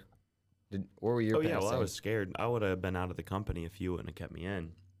thoughts were. What were your Oh yeah, parents well, I saying? was scared. I would have been out of the company if you wouldn't have kept me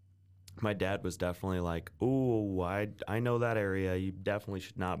in. My dad was definitely like, "Oh, I know that area. You definitely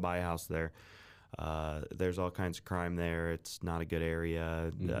should not buy a house there. There's all kinds of crime there. It's not a good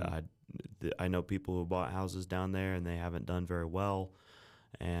area. I know people who bought houses down there and they haven't done very well."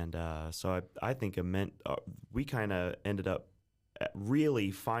 And so I think it meant we kind of ended up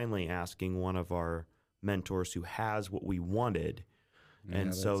really finally asking one of our mentors who has what we wanted.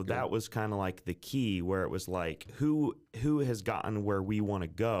 And so that was kind of like the key, where it was like, who has gotten where we want to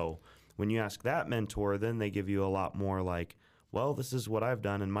go? When you ask that mentor, then they give you a lot more like, well, this is what I've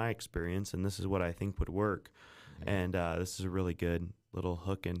done in my experience, and this is what I think would work. And this is a really good little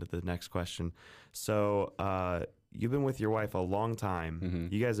hook into the next question. So you've been with your wife a long time.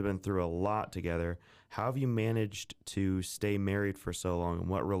 You guys have been through a lot together. How have you managed to stay married for so long, and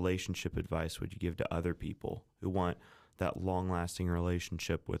what relationship advice would you give to other people who want that long-lasting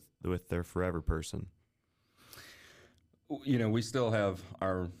relationship with their forever person? You know, we still have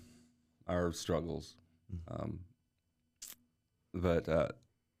our struggles, but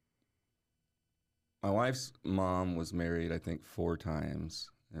my wife's mom was married, I think, 4 times,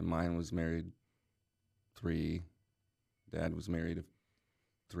 and mine was married 3. Dad was married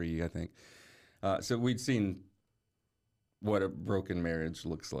 3, I think. So we'd seen what a broken marriage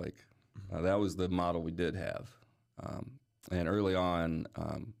looks like. That was the model we did have. And early on,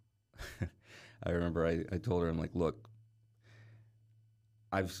 I remember I told her, I'm like, look,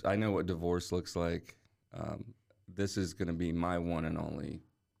 I know what divorce looks like. This is going to be my one and only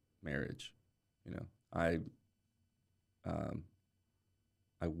marriage. You know, I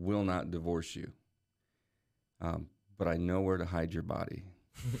will not divorce you, but I know where to hide your body.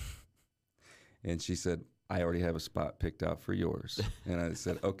 And she said, I already have a spot picked out for yours. And I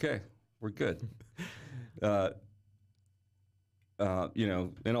said, okay, we're good. You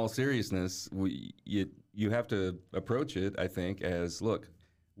know, in all seriousness, you have to approach it, I think, as, look,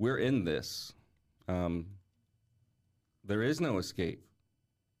 we're in this. There is no escape.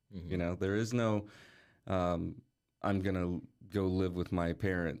 You know, there is no, I'm going to go live with my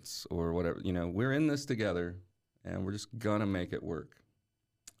parents or whatever. You know, we're in this together, and we're just going to make it work.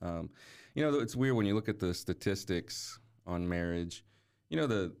 You know, it's weird when you look at the statistics on marriage. You know,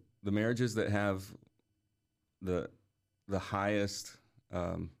 the marriages that have the highest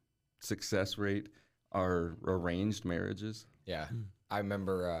success rate are arranged marriages. Yeah. I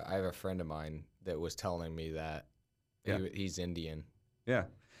remember I have a friend of mine that was telling me that he's Indian. Yeah.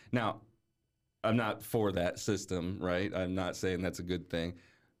 Now, I'm not for that system, right? I'm not saying that's a good thing.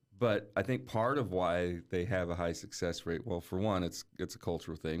 But I think part of why they have a high success rate, well, for one, it's a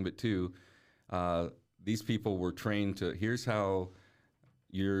cultural thing. But 2, these people were trained to, here's how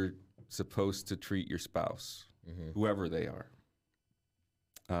you're supposed to treat your spouse, whoever they are.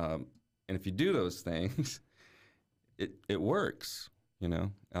 And if you do those things, it works, you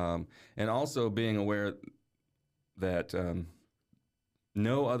know. And also being aware that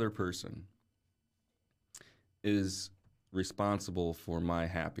no other person is responsible for my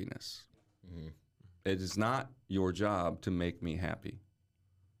happiness. It is not your job to make me happy.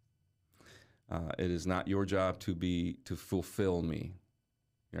 It is not your job to fulfill me,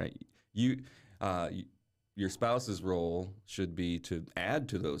 right? Your spouse's role should be to add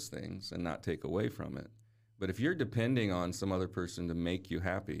to those things and not take away from it. But if you're depending on some other person to make you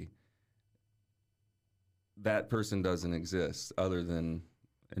happy, that person doesn't exist other than,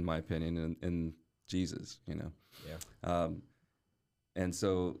 in my opinion, in Jesus, you know? Yeah. And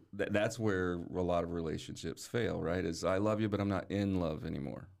so that's where a lot of relationships fail, right? Is I love you, but I'm not in love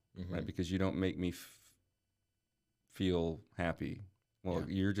anymore, right? Because you don't make me feel happy. Well,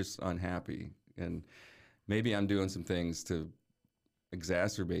 you're just unhappy. And maybe I'm doing some things to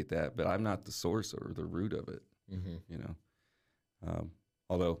exacerbate that, but I'm not the source or the root of it, you know?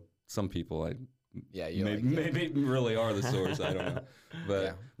 Although some people maybe really are the source. I don't know.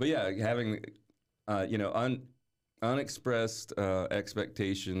 But yeah, having, you know, unexpressed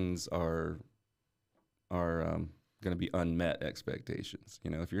expectations are going to be unmet expectations.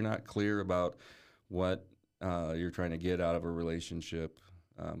 You know, if you're not clear about what you're trying to get out of a relationship,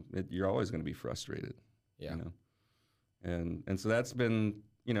 you're always going to be frustrated. Yeah. You know? And so that's been,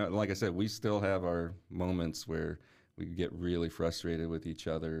 you know, like I said, we still have our moments where we get really frustrated with each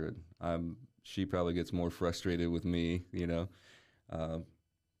other. And she probably gets more frustrated with me, you know.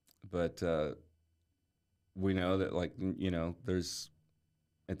 But we know that, like, you know, there's,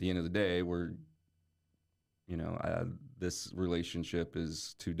 at the end of the day, we're, you know, this relationship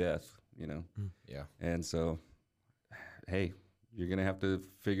is to death, you know. Yeah. And so, hey, you're going to have to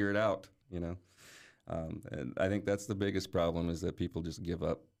figure it out, you know. And I think that's the biggest problem, is that people just give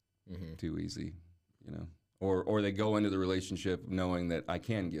up too easy, you know, or they go into the relationship knowing that I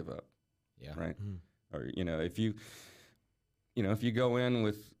can give up. Yeah. Right. Or, you know, if you go in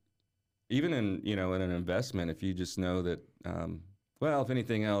with, even in, you know, in an investment, if you just know that, well, if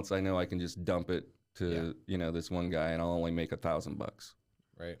anything else, I know I can just dump it to, you know, this one guy and I'll only make $1,000.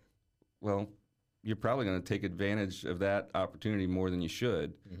 Right. Well, you're probably going to take advantage of that opportunity more than you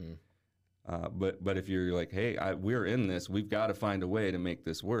should. But if you're like, hey, we're in this, we've got to find a way to make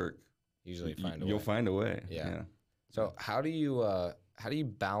this work. Usually find a You'll way. find a way. Yeah. So how do you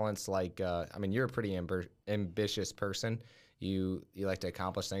balance, like, I mean, you're a pretty ambitious person. You like to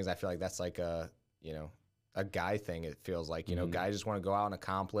accomplish things. I feel like that's like a guy thing. It feels like, you know, guys just want to go out and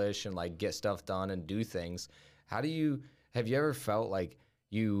accomplish and like get stuff done and do things. Have you ever felt like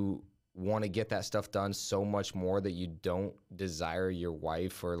you want to get that stuff done so much more that you don't desire your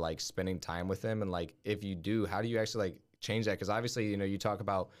wife or like spending time with them? And like, if you do, how do you actually like change that? Because obviously, you know, you talk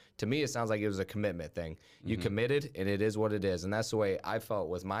about, to me, it sounds like it was a commitment thing. You committed, and it is what it is. And that's the way I felt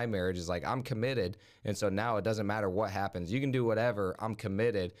with my marriage, is like, I'm committed. And so now it doesn't matter what happens. You can do whatever. I'm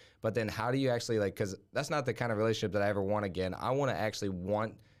committed. But then how do you actually, like, because that's not the kind of relationship that I ever want again. I want to actually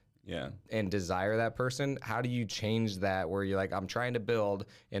want and desire that person. How do you change that, where you're like, I'm trying to build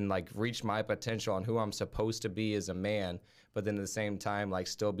and like reach my potential on who I'm supposed to be as a man, but then at the same time, like,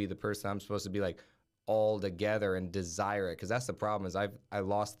 still be the person I'm supposed to be, like, all together and desire it? Because that's the problem, is I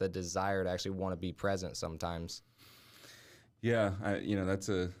lost the desire to actually want to be present sometimes. Yeah, you know, that's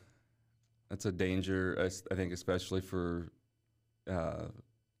a danger. I think, especially for, I'm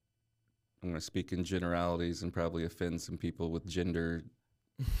going to speak in generalities and probably offend some people with gender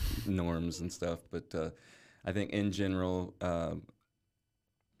norms and stuff, but I think in general,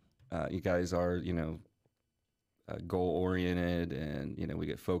 you guys are, you know, goal oriented, and, you know, we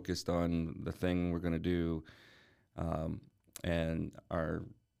get focused on the thing we're going to do, and our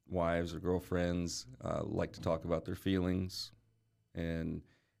wives or girlfriends like to talk about their feelings, and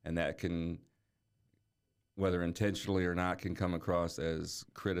that can, whether intentionally or not, can come across as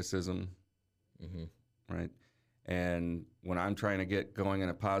criticism, right? And when I'm trying to get going in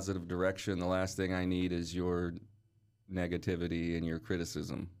a positive direction, the last thing I need is your negativity and your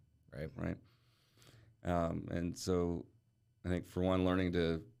criticism, right? And so I think, for one, learning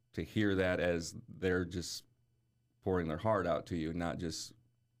to hear that as they're just pouring their heart out to you, not just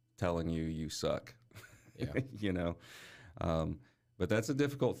telling you you suck. Yeah. You know, but that's a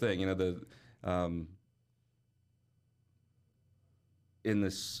difficult thing. You know, in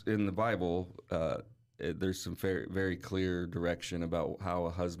the Bible, there's some very, very clear direction about how a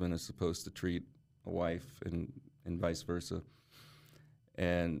husband is supposed to treat a wife, and vice versa.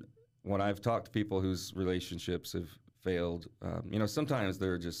 And when I've talked to people whose relationships have failed, you know, sometimes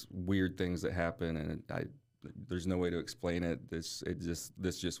there are just weird things that happen, and there's no way to explain it. This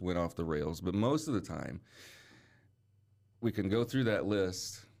just went off the rails. But most of the time, we can go through that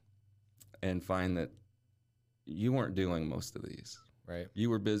list and find that you weren't doing most of these. Right.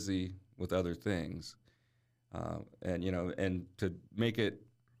 You were busy with other things, and, you know, and to make it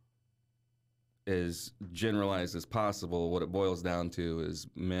as generalized as possible, what it boils down to is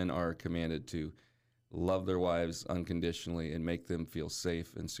men are commanded to love their wives unconditionally and make them feel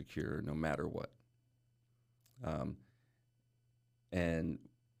safe and secure no matter what. And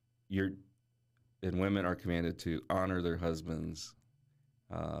women are commanded to honor their husbands,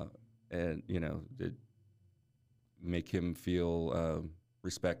 and, you know, to make him feel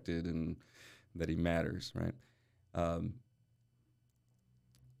respected and that he matters, right?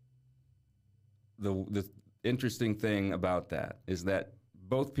 The interesting thing about that is that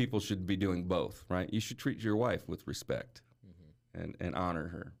both people should be doing both, right? You should treat your wife with respect and honor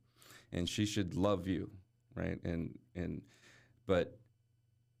her, and she should love you, right? But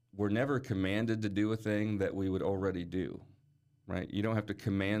we're never commanded to do a thing that we would already do, right? You don't have to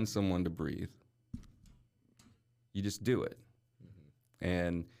command someone to breathe. You just do it.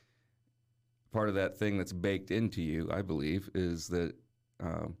 And part of that thing that's baked into you, I believe, is that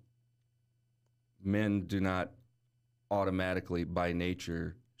men do not automatically, by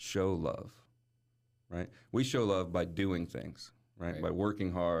nature, show love, right? We show love by doing things, right? Right. By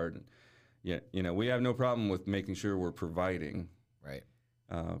working hard. Yeah, we have no problem with making sure we're providing. Right.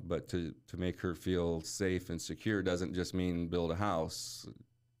 But to make her feel safe and secure doesn't just mean build a house.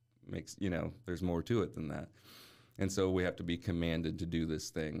 Makes, there's more to it than that. And so we have to be commanded to do this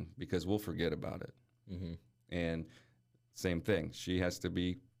thing because we'll forget about it. Mm-hmm. And same thing, she has to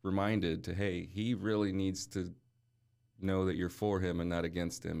be reminded to, hey, he really needs to know that you're for him and not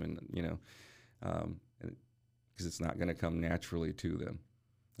against him. And, because it's not going to come naturally to them.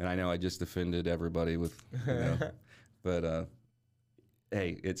 And I know I just offended everybody with, but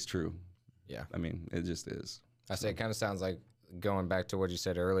hey, it's true. Yeah. I mean, it just is. I say it kind of sounds like going back to what you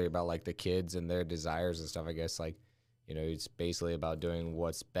said earlier about like the kids and their desires and stuff. I guess like, it's basically about doing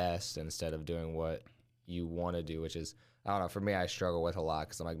what's best instead of doing what you want to do, which is, I don't know, for me, I struggle with a lot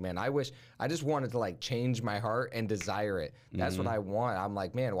because I'm like, man, I just wanted to like change my heart and desire it. That's what I want. I'm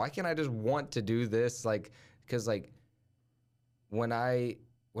like, man, why can't I just want to do this? Like, because like when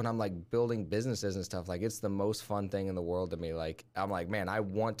I'm like building businesses and stuff, like it's the most fun thing in the world to me. Like, I'm like, man, I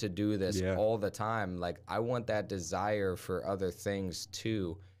want to do this all the time. Like, I want that desire for other things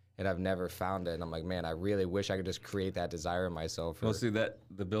too. And I've never found it. And I'm like, man, I really wish I could just create that desire in myself. Well, see,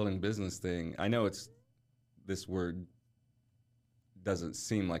 the building business thing, I know this word doesn't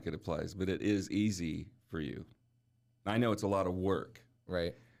seem like it applies, but it is easy for you. I know it's a lot of work.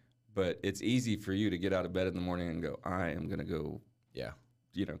 Right. But it's easy for you to get out of bed in the morning and go, I am going to go. Yeah.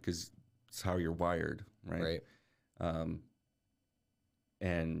 Because it's how you're wired, right? Right.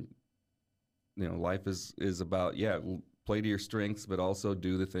 And, life is about, play to your strengths, but also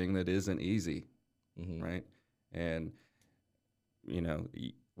do the thing that isn't easy, right? And,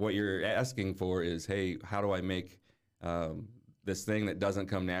 what you're asking for is, hey, how do I make this thing that doesn't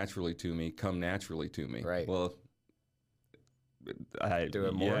come naturally to me come naturally to me? Right. Well, do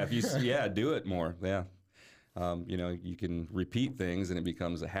it more. Yeah, do it more. Yeah. You can repeat things and it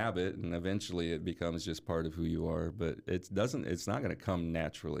becomes a habit and eventually it becomes just part of who you are, but it's not going to come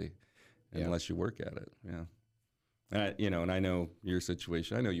naturally unless you work at it. Yeah. And I know your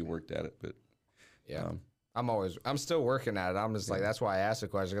situation. I know you worked at it, but I'm still working at it. I'm just like, that's why I asked the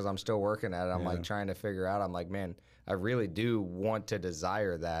question, because I'm still working at it. I'm like trying to figure out, I'm like, man, I really do want to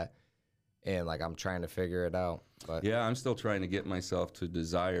desire that. And like, I'm trying to figure it out. But yeah, I'm still trying to get myself to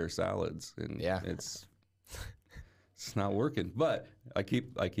desire salads, and it's not working. But I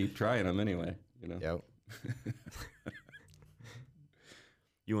keep trying them anyway. Yep.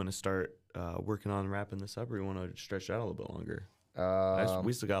 You want to start working on wrapping this up, or you want to stretch it out a little bit longer?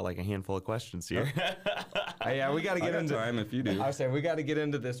 We still got like a handful of questions here. Yeah, we got to get into time if you do. I was saying we got to get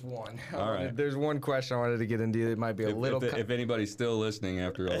into this one. All right. There's one question I wanted to get into. It might be a little. If anybody's still listening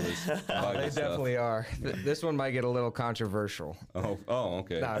after all this, they definitely are. This one might get a little controversial. Oh,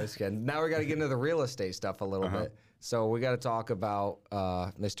 okay. No, I'm just kidding. Now we got to get into the real estate stuff a little bit. So we got to talk about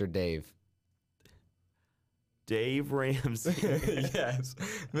Mr. Dave. Dave Ramsey. Yes,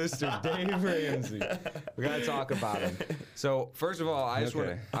 Mr. Dave Ramsey. We got to talk about him. So first of all, I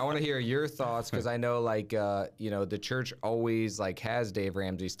want to hear your thoughts, because I know the church always like has Dave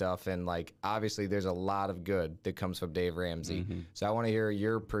Ramsey stuff, and like obviously there's a lot of good that comes from Dave Ramsey. So I want to hear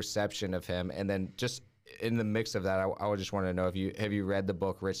your perception of him, and then just in the mix of that, I would just want to know if have you read the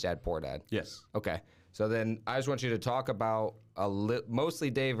book Rich Dad Poor Dad? Yes. Okay. So then I just want you to talk about mostly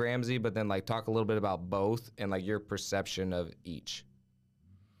Dave Ramsey, but then like talk a little bit about both and like your perception of each.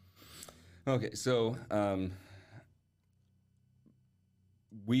 Okay, so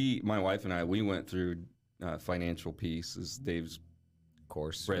my wife and I, we went through Financial Peace, is Dave's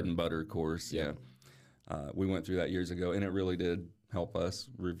course, bread and butter course. Yeah. We went through that years ago, and it really did help us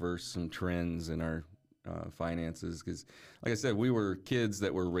reverse some trends in our finances. Because, like I said, we were kids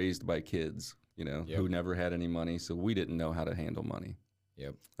that were raised by kids, who never had any money, so we didn't know how to handle money.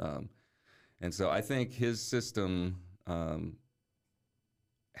 Yep. And so I think his system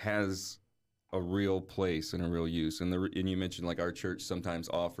has a real place and a real use. And you mentioned like our church sometimes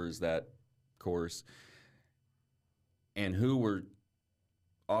offers that course, and who we're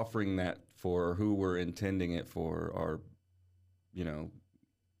offering that for, who we're intending it for, are,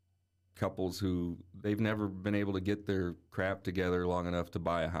 couples who they've never been able to get their crap together long enough to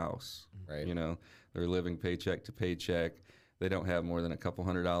buy a house. Right. They're living paycheck to paycheck. They don't have more than a couple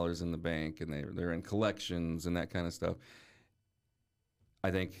 $100s in the bank, and they're in collections and that kind of stuff. I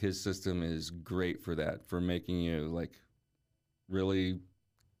think his system is great for that, for making you like really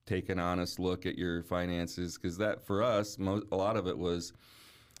take an honest look at your finances. Because that, for us, a lot of it was,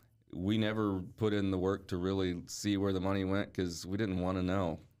 we never put in the work to really see where the money went, because we didn't want to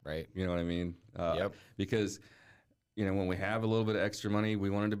know. Right. You know what I mean? Yep. Because, when we have a little bit of extra money, we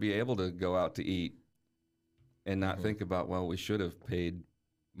wanted to be able to go out to eat and not think about, well, we should have paid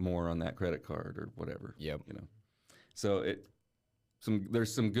more on that credit card or whatever. Yep. You know, so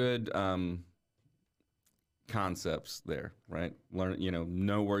there's some good concepts there, right? Learn,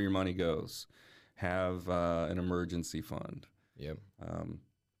 know where your money goes. Have an emergency fund. Yep.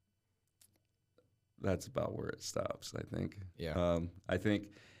 That's about where it stops, I think. Yeah. I think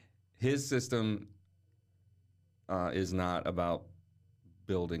his system is not about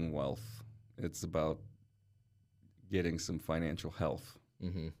building wealth. It's about getting some financial health.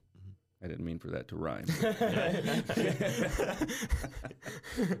 Mm-hmm. I didn't mean for that to rhyme.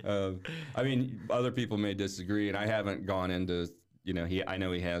 I mean, other people may disagree, and I haven't gone into, I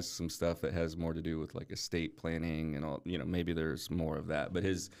know he has some stuff that has more to do with like estate planning and all, maybe there's more of that. But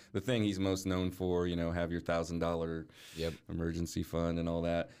the thing he's most known for, have your $1,000 emergency fund and all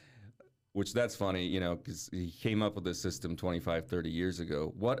that, which that's funny, because he came up with this system 25, 30 years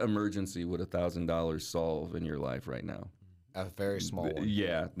ago. What emergency would $1,000 solve in your life right now? A very small one.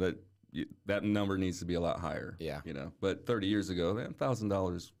 Yeah, that number needs to be a lot higher. Yeah. But 30 years ago, that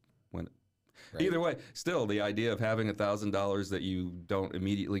 $1,000 went. Right. Either way, still the idea of having $1,000 that you don't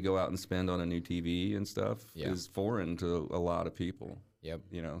immediately go out and spend on a new TV and stuff is foreign to a lot of people. Yep.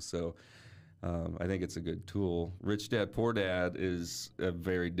 So I think it's a good tool. Rich Dad Poor Dad is a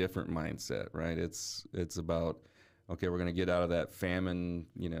very different mindset, right? It's about, okay, we're going to get out of that famine,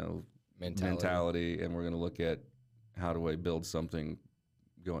 mentality, and we're going to look at how do I build something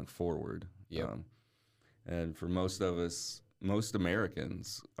going forward. Yep. And for most of us, most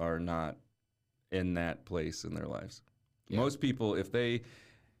Americans are not in that place in their lives. Yeah. Most people, if they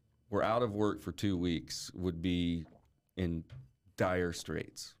were out of work for 2 weeks, would be in dire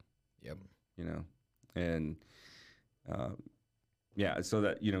straits. Yep. And so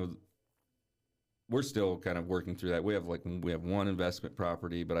that, we're still kind of working through that. We have one investment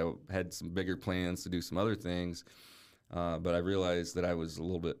property, but I had some bigger plans to do some other things. But I realized that I was a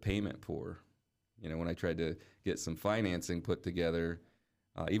little bit payment poor. When I tried to get some financing put together,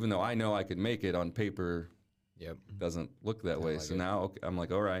 even though I know I could make it on paper, it doesn't look that way. So now I'm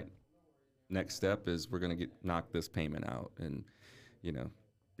like, all right, next step is we're going to knock this payment out and,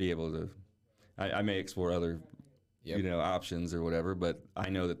 be able to, I may explore other, options or whatever, but I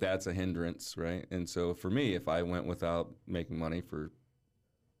know that that's a hindrance, right? And so for me, if I went without making money for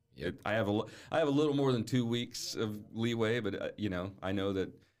I have a little more than 2 weeks of leeway, but I know that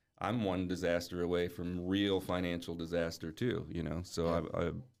I'm one disaster away from real financial disaster too. So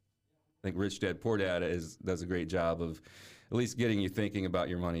I think Rich Dad Poor Dad does a great job of at least getting you thinking about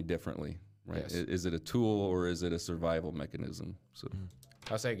your money differently. Right? Yes. Is it a tool or is it a survival mechanism? So.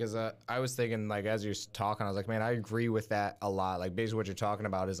 I'll say, because I was thinking, like, as you're talking, I was like, man, I agree with that a lot. Like, basically what you're talking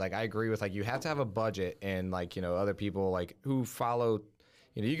about is, like, I agree with, like, you have to have a budget, and, like, other people, like, who follow,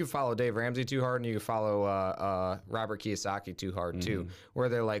 you can follow Dave Ramsey too hard, and you can follow Robert Kiyosaki too hard, too, where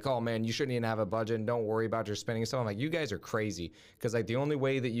they're like, oh, man, you shouldn't even have a budget, and don't worry about your spending stuff. I'm like, you guys are crazy, because, like, the only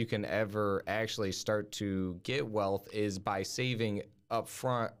way that you can ever actually start to get wealth is by saving up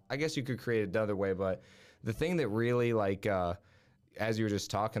front. I guess you could create it another way, but the thing that really, like, as you were just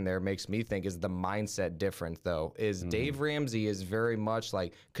talking there, makes me think is the mindset difference, though, is Dave Ramsey is very much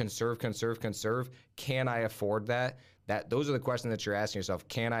like conserve. Can I afford that? Those are the questions that you're asking yourself.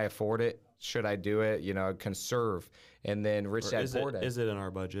 Can I afford it? Should I do it? Conserve. And then Rich Dad Poor Dad. Is it in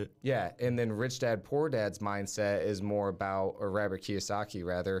our budget? Yeah. And then Rich Dad Poor Dad's mindset is more about, or Robert Kiyosaki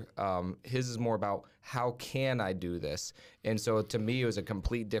rather, his is more about how can I do this? And so to me, it was a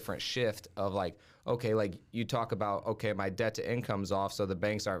complete different shift of like, okay, like you talk about, okay, my debt to income's off, so the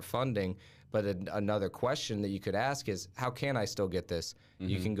banks aren't funding. But another question that you could ask is, how can I still get this?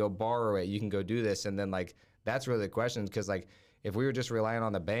 You can go borrow it. You can go do this. And then like, that's really the question, because like, if we were just relying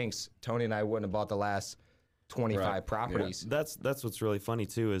on the banks, Tony and I wouldn't have bought the last 25 properties. Yeah. That's what's really funny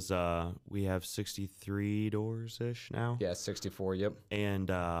too is we have 63 doors ish now. Yeah, 64. Yep. And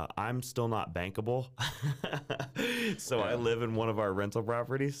I'm still not bankable, so I live in one of our rental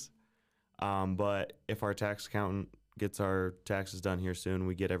properties. But if our tax accountant gets our taxes done here soon,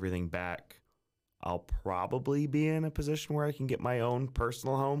 we get everything back, I'll probably be in a position where I can get my own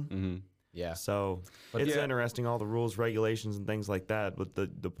personal home. Yeah. So it's interesting, all the rules, regulations, and things like that. But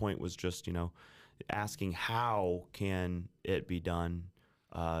the point was just, asking how can it be done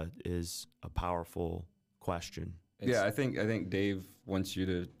is a powerful question. Yeah, I think Dave wants you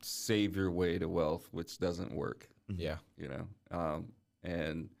to save your way to wealth, which doesn't work. Yeah.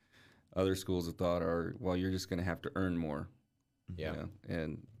 And other schools of thought are, well, you're just going to have to earn more. Yeah.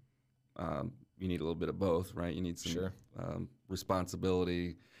 And you need a little bit of both, right? You need some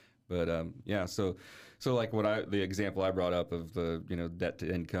responsibility, But yeah, so like the example I brought up of the debt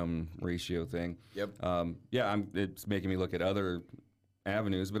to income ratio thing. Yep. Yeah, it's making me look at other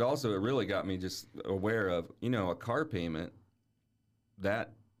avenues, but also it really got me just aware of a car payment.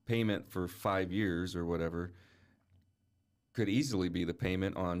 That payment for 5 years or whatever could easily be the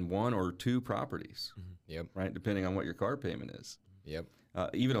payment on 1 or 2 properties. Yep. Right, depending on what your car payment is. Yep.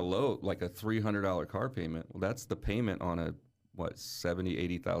 Even a low, like a $300 car payment, well, that's the payment on a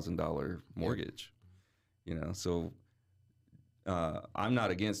 $70,000-$80,000 mortgage. So I'm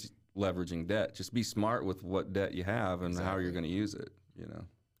not against leveraging debt. Just be smart with what debt you have and how you're going to use it.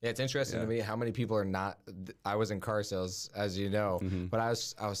 Yeah, it's interesting to me how many people are not. I was in car sales, as you know, but I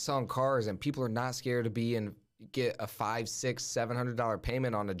was selling cars, and people are not scared to get a $500, $600, $700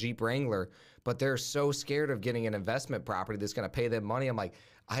 payment on a Jeep Wrangler, but they're so scared of getting an investment property that's going to pay them money. I'm like,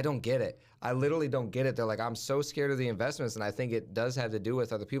 I don't get it. I literally don't get it. They're like, I'm so scared of the investments, and I think it does have to do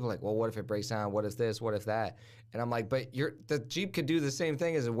with other people. Like, well, what if it breaks down? What if this? What if that? And I'm like, but the Jeep could do the same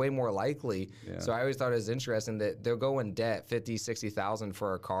thing. Is way more likely. Yeah. So I always thought it was interesting that they'll go in debt $50,000, $60,000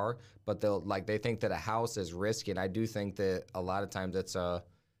 for a car, but they think that a house is risky. And I do think that a lot of times it's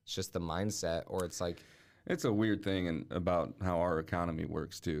just the mindset, or it's like. It's a weird thing about how our economy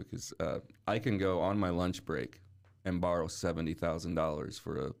works too, because I can go on my lunch break and borrow $70,000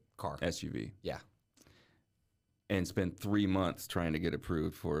 for a car SUV. Yeah. And spend 3 months trying to get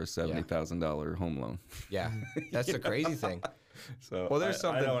approved for a $70,000 home loan. Yeah, that's the crazy thing. So there's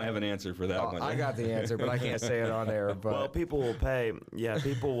something. I don't have an answer for that one. I got the answer, but I can't say it on air. But well, people will pay. Yeah,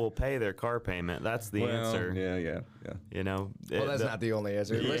 people will pay their car payment. That's the answer. Yeah. Well, that's not the only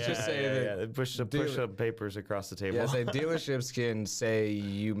answer. Let's just say that push some papers across the table. Yeah, say dealerships can say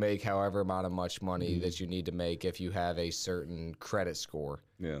you make however amount of much money that you need to make if you have a certain credit score.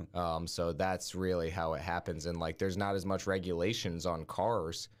 Yeah. So that's really how it happens, and there's not as much regulations on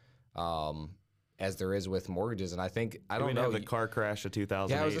cars. As there is with mortgages, and I don't know the car crash of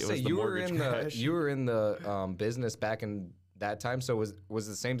 2008. Yeah, I was gonna say you were in the business back in that time. So was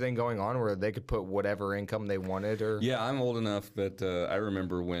the same thing going on where they could put whatever income they wanted? Or yeah, I'm old enough that I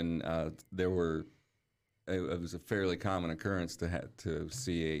remember when there were. It was a fairly common occurrence to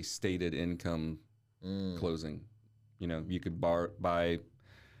see a stated income closing. You could buy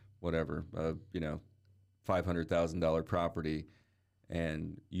whatever $500,000 property,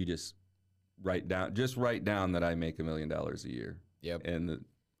 and you just write down that I make $1 million a year. Yep. And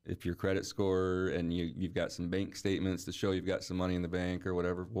if your credit score and you've got some bank statements to show you've got some money in the bank or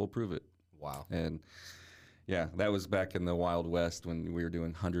whatever, we'll prove it. Wow. And yeah, that was back in the Wild West when we were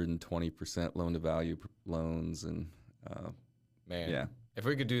doing 120% loan to value loans, and man, yeah. If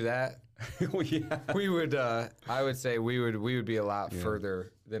we could do that, yeah, we would. I would say we would be a lot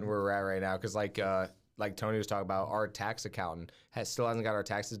further than where we're at right now, because like Tony was talking about, our tax accountant still hasn't got our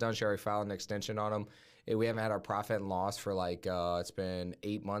taxes done. She already filed an extension on them. We haven't had our profit and loss for it's been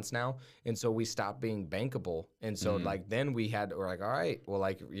 8 months now. And so we stopped being bankable. And so then we're like, all right, well,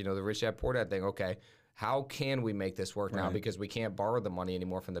 the Rich Dad Poor Dad thing. Okay, how can we make this work now? Because we can't borrow the money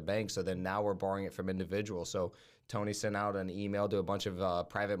anymore from the bank. So then now we're borrowing it from individuals. So Tony sent out an email to a bunch of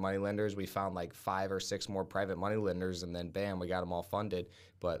private money lenders. We found 5 or 6 more private money lenders, and then bam, we got them all funded.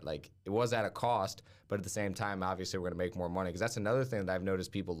 But it was at a cost. But at the same time, obviously, we're going to make more money, because that's another thing that I've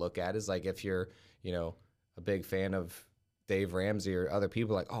noticed people look at is if you're, a big fan of Dave Ramsey or other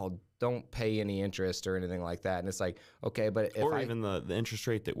people, oh, don't pay any interest or anything like that. And it's okay, but if even the interest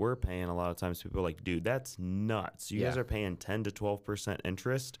rate that we're paying, a lot of times people are like, dude, that's nuts. You guys are paying 10 to 12%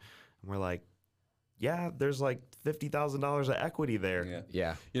 interest. And we're like, yeah, there's $50,000 of equity there.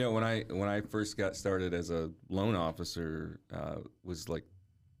 Yeah. When I first got started as a loan officer, was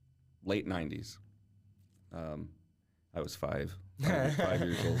late 90s. I was 5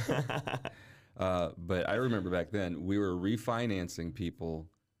 years old. But I remember back then we were refinancing people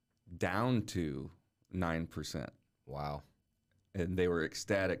down to 9%. Wow. And they were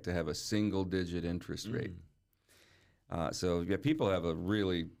ecstatic to have a single-digit interest rate. So people have a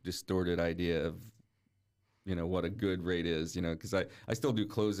really distorted idea of what a good rate is, because I still do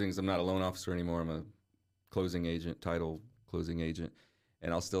closings. I'm not a loan officer anymore. I'm a closing agent, title closing agent.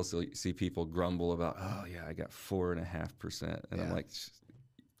 And I'll still see people grumble about, oh, yeah, I got 4.5%. And I'm like,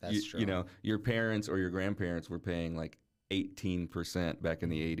 that's true. Your parents or your grandparents were paying 18% back in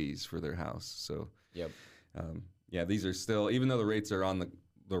the 80s for their house. So, these are still, even though the rates are on the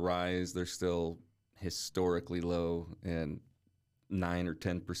rise, they're still historically low, and 9 or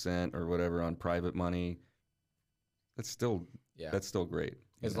 10% or whatever on private money. That's still great.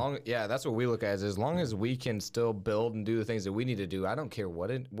 That's what we look at. As long as we can still build and do the things that we need to do, I don't care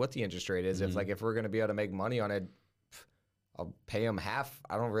what the interest rate is. If we're going to be able to make money on it, I'll pay them half.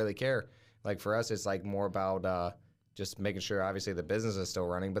 I don't really care. Like for us, it's like more about just making sure obviously the business is still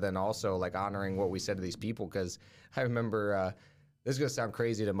running, but then also like honoring what we said to these people. Because I remember this is gonna sound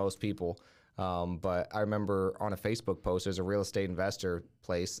crazy to most people, but I remember on a Facebook post, there's a real estate investor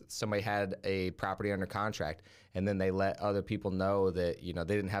place. Somebody had a property under contract, and then they let other people know that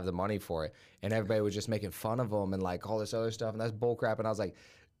they didn't have the money for it, and everybody was just making fun of them and like all this other stuff, and that's bullcrap. And I was like,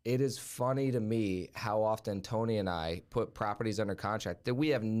 it is funny to me how often Tony and I put properties under contract that we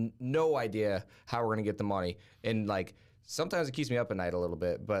have no idea how we're gonna get the money, and like sometimes it keeps me up at night a little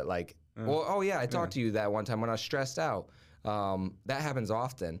bit, but like, well, oh yeah, I talked to you that one time when I was stressed out. That happens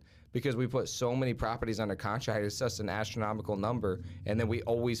often because we put so many properties under contract. It's just an astronomical number, and then we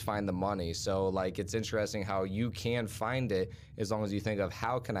always find the money. So like, it's interesting how you can find it as long as you think of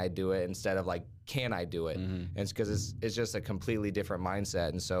how can I do it instead of like, can I do it? And it's because it's just a completely different mindset.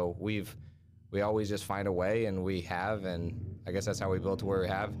 And so we always just find a way, and we have, and I guess that's how we built to where we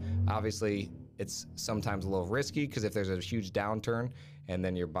have. Obviously, it's sometimes a little risky because if there's a huge downturn and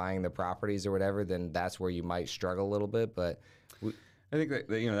then you're buying the properties or whatever, then that's where you might struggle a little bit. But I think that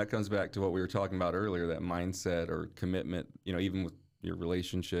that comes back to what we were talking about earlier, that mindset or commitment. Even with your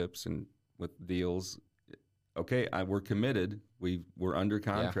relationships and with deals. Okay, we're committed. We're under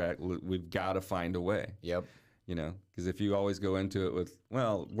contract. Yeah. We've got to find a way. Yep. Because if you always go into it with,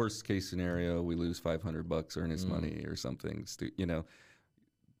 well, worst case scenario, we lose $500 earnest money or something.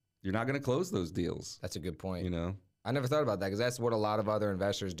 You're not going to close those deals. That's a good point. I never thought about that because that's what a lot of other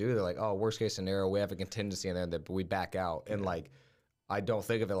investors do. They're like, oh, worst case scenario, we have a contingency in there that we back out. And like, I don't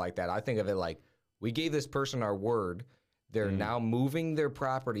think of it like that. I think of it like, we gave this person our word. They're now moving their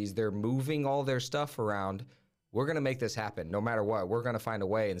properties. They're moving all their stuff around. We're going to make this happen no matter what. We're going to find a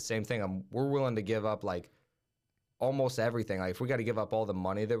way. And the same thing, we're willing to give up like almost everything. Like if we got to give up all the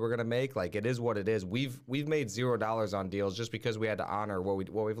money that we're going to make, like it is what it is. We've made $0 on deals just because we had to honor what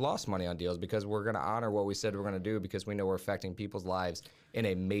we've lost money on deals, because we're going to honor what we said we're going to do because we know we're affecting people's lives in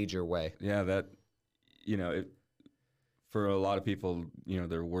a major way. Yeah, that, for a lot of people,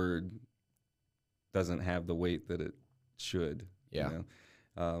 their word doesn't have the weight that it should. Yeah.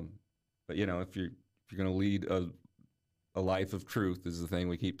 But if you're going to lead a life of truth, is the thing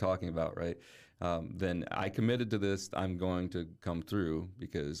we keep talking about, right? Then I committed to this. I'm going to come through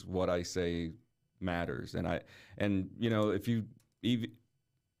because what I say matters. And if you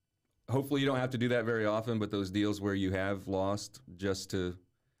hopefully you don't have to do that very often, but those deals where you have lost just to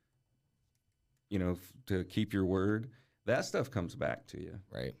to keep your word, that stuff comes back to you.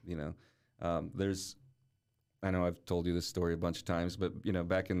 Right. I know I've told you this story a bunch of times, but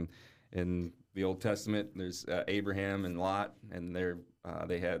back in the Old Testament, there's Abraham and Lot, and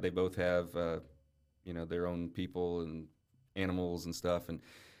they both have their own people and animals and stuff, and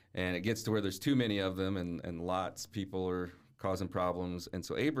it gets to where there's too many of them, and Lot's people are causing problems, and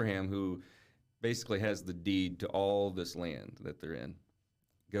so Abraham, who basically has the deed to all this land that they're in,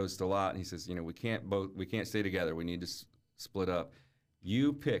 goes to Lot and he says, we can't stay together. We need to split up.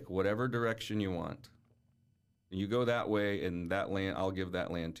 You pick whatever direction you want. You go that way, and that land, I'll give that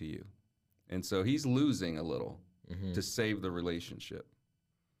land to you. And so he's losing a little to save the relationship.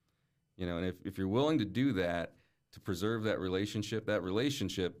 And if you're willing to do that, to preserve that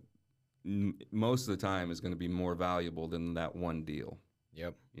relationship most of the time is going to be more valuable than that one deal.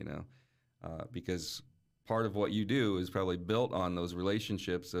 Yep. Because part of what you do is probably built on those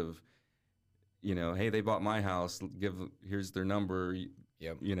relationships of, hey, they bought my house, here's their number.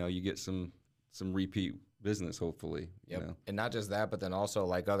 Yep. You get some repeat business, hopefully. Yep. And not just that, but then also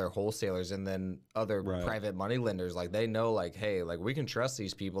like other wholesalers and then other private money lenders, like they know like, hey, like we can trust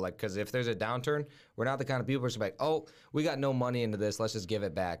these people, like, because if there's a downturn, we're not the kind of people who's like, oh, we got no money into this, let's just give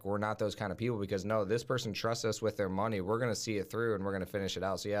it back. We're not those kind of people, because no, this person trusts us with their money. We're going to see it through and we're going to finish it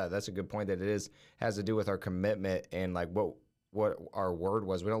out. So yeah, that's a good point, that has to do with our commitment and like what our word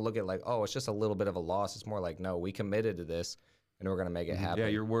was. We don't look at like, oh, it's just a little bit of a loss. It's more like, no, we committed to this and we're going to make it happen. Yeah,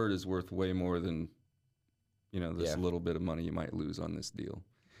 your word is worth way more than this little bit of money you might lose on this deal,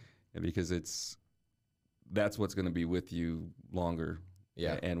 because that's what's going to be with you longer.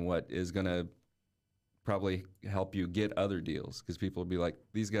 Yeah. And what is going to probably help you get other deals, because people will be like,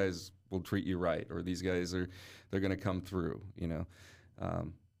 these guys will treat you right, or these guys they're going to come through,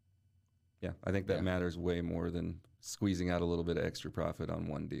 I think that matters way more than squeezing out a little bit of extra profit on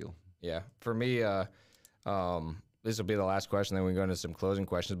one deal. Yeah. For me, this will be the last question, then we can go into some closing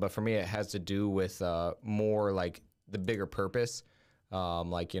questions. But for me, it has to do with more like the bigger purpose.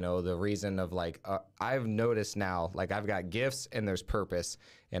 Like, you know, the reason of like, I've noticed now, like I've got gifts and there's purpose.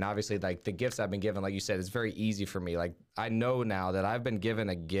 And obviously like the gifts I've been given, like you said, it's very easy for me. Like I know now that I've been given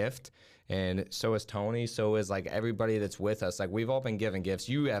a gift, and so is Tony. So is like everybody that's with us. Like we've all been given gifts.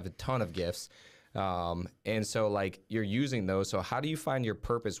 You have a ton of gifts. And so like you're using those. So how do you find your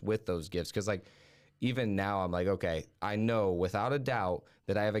purpose with those gifts? Cause like, even now I'm like, okay, I know without a doubt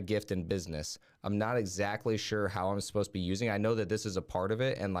that I have a gift in business. I'm not exactly sure how I'm supposed to be using it. I know that this is a part of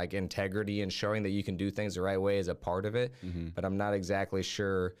it, and like integrity and showing that you can do things the right way is a part of it, but I'm not exactly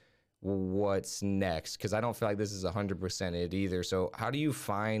sure what's next, because I don't feel like this is 100% it either. So how do you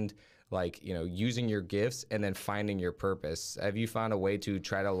find, like, you know, using your gifts and then finding your purpose? Have you found a way to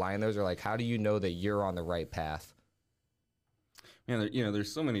try to align those, or like how do you know that you're on the right path? Man, you know,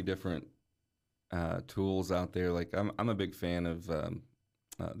 there's so many different tools out there. Like I'm a big fan of the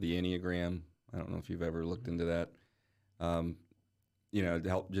Enneagram. I don't know if you've ever looked into that. You know,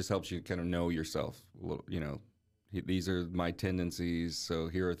 it just helps you kind of know yourself a little. You know, these are my tendencies. So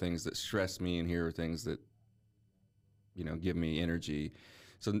here are things that stress me, and here are things that, you know, give me energy.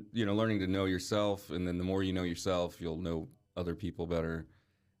 So, you know, learning to know yourself, and then the more you know yourself, you'll know other people better,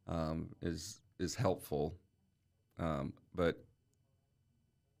 is helpful. But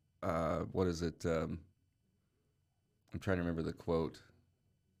what is it? I'm trying to remember the quote.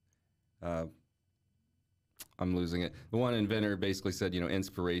 I'm losing it. The one inventor basically said, you know,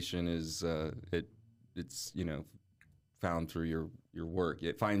 inspiration is it's, you know, found through your work.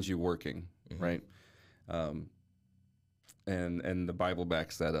 It finds you working, right? And the Bible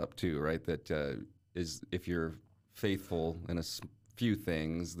backs that up too, right? That is, if you're faithful in a few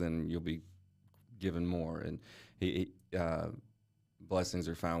things, then you'll be given more. And blessings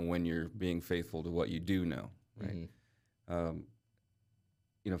are found when you're being faithful to what you do know, right?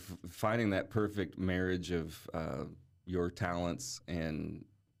 You know, finding that perfect marriage of your talents and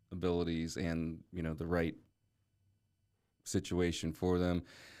abilities, and, you know, the right situation for them.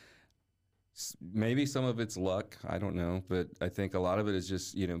 Maybe some of it's luck, I don't know, but I think a lot of it is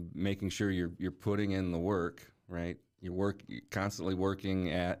just, you know, making sure you're putting in the work, right? You're constantly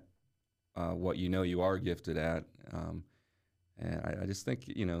working at what you know you are gifted at, and I just think,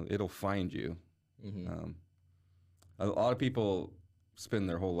 you know, it'll find you. A lot of people spend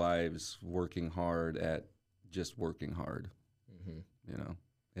their whole lives working hard at just working hard, you know,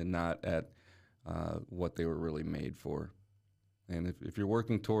 and not at what they were really made for. And if you're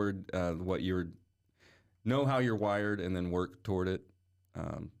working toward what know how you're wired, and then work toward it,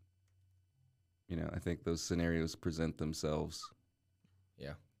 you know, I think those scenarios present themselves.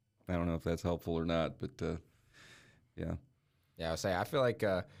 Yeah. I don't know if that's helpful or not, but yeah. Yeah, I feel like,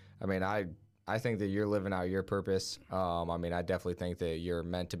 I mean, I think that you're living out your purpose. I mean, I definitely think that you're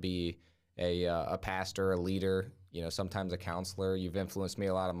meant to be a pastor, a leader, you know, sometimes a counselor. You've influenced me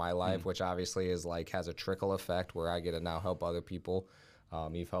a lot in my life, which obviously is like, has a trickle effect where I get to now help other people.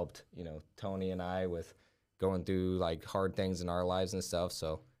 You've helped, you know, Tony and I with going through like hard things in our lives and stuff.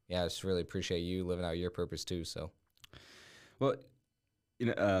 So yeah, I just really appreciate you living out your purpose too. So, well, you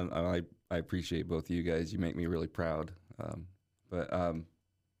know, I appreciate both of you guys. You make me really proud. But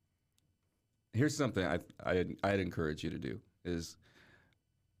here's something I'd encourage you to do is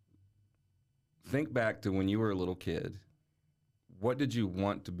think back to when you were a little kid. What did you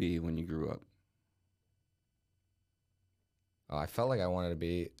want to be when you grew up? I felt like I wanted to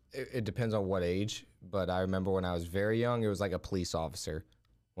be, it depends on what age, but I remember when I was very young, it was like a police officer.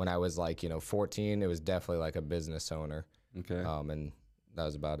 When I was like, you know, 14, it was definitely like a business owner. Okay. And that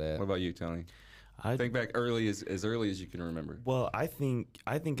was about it. What about you, Tony? I think back as early as you can remember. Well, I think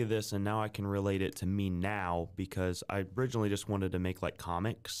of this, and now I can relate it to me now, because I originally just wanted to make like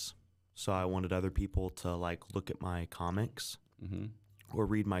comics. So I wanted other people to like look at my comics or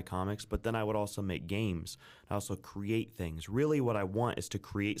read my comics, but then I would also make games. I also create things. Really what I want is to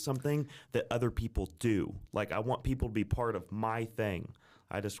create something that other people do. Like I want people to be part of my thing.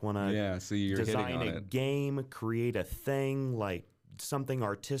 I just want to design a game, create a thing, like something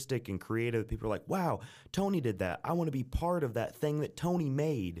artistic and creative. People are like, wow, Tony did that. I want to be part of that thing that Tony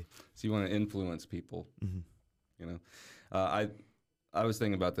made. So you want to influence people. You know, I was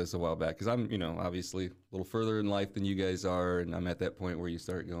thinking about this a while back, because I'm, you know, obviously a little further in life than you guys are, and I'm at that point where you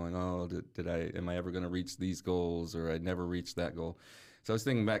start going, oh, am I ever going to reach these goals, or I never reached that goal. So I was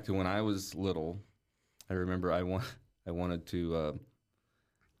thinking back to when I was little. I remember I wanted to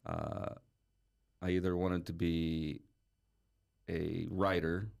I either wanted to be a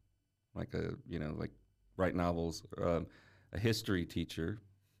writer, like write novels, a history teacher,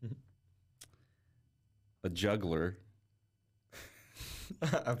 a juggler.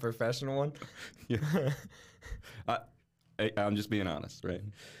 A professional one? Yeah. I'm just being honest, right?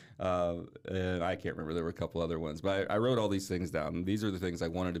 And I can't remember. There were a couple other ones, but I wrote all these things down. These are the things I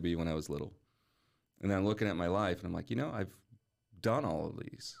wanted to be when I was little. And then I'm looking at my life, and I'm like, I've done all of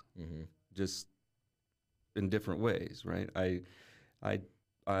these, just in different ways, right?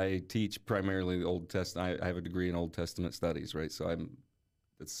 I teach primarily the Old Testament. I have a degree in Old Testament studies, right? So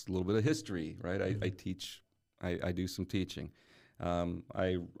it's a little bit of history, right? I teach. I do some teaching.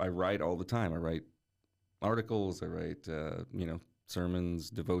 I write all the time. I write articles. I write sermons,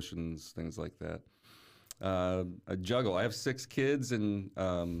 devotions, things like that. I juggle. I have 6 kids and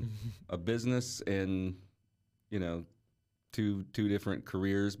a business and two different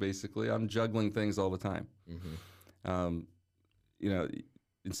careers. Basically, I'm juggling things all the time.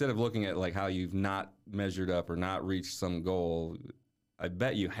 Instead of looking at like how you've not measured up or not reached some goal, I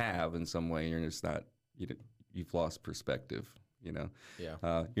bet you have in some way. You're just not. You've lost perspective. Yeah.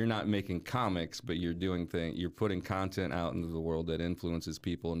 You're not making comics, but you're doing things. You're putting content out into the world that influences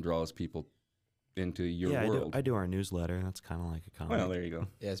people and draws people into your world. I do our newsletter. That's kind of like a comic. Well, there you go.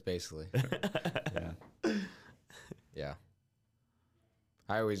 Yeah, it's basically. Yeah. Yeah.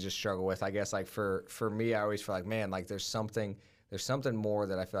 I always just struggle with, I guess, like for me, I always feel like, man, like there's something more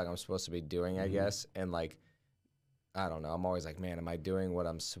that I feel like I'm supposed to be doing, I guess. And like, I don't know. I'm always like, man, am I doing what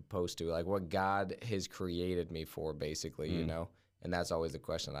I'm supposed to? Like what God has created me for, basically, And that's always the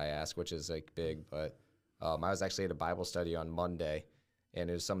question I ask, which is like big. But I was actually at a Bible study on Monday, and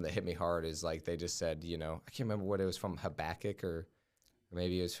it was something that hit me hard. Is like they just said, I can't remember what it was from, Habakkuk or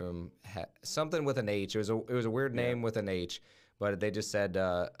maybe it was from something with an H. It was a weird name with an H, but they just said,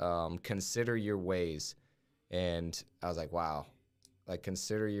 consider your ways. And I was like, wow. Like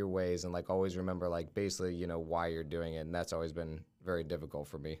consider your ways and like always remember like basically, why you're doing it. And that's always been very difficult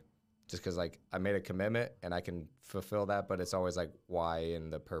for me just because like I made a commitment and I can fulfill that, but it's always like why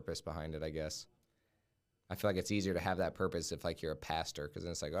and the purpose behind it, I guess. I feel like it's easier to have that purpose if like you're a pastor because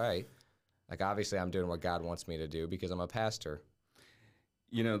then it's like, all right, like obviously I'm doing what God wants me to do because I'm a pastor.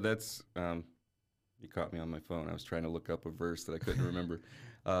 That's, you caught me on my phone. I was trying to look up a verse that I couldn't remember.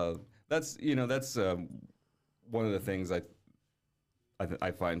 That's one of the things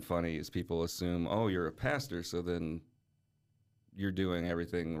I find funny is people assume, oh, you're a pastor, so then you're doing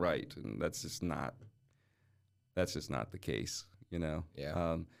everything right, and that's just not the case,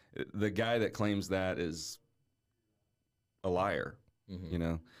 Yeah. The guy that claims that is a liar,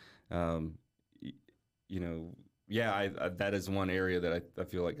 Yeah, that is one area that I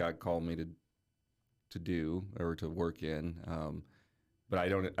feel like God called me to do or to work in, but I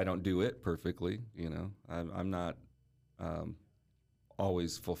don't do it perfectly, I'm not.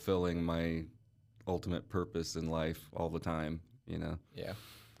 Always fulfilling my ultimate purpose in life all the time, Yeah.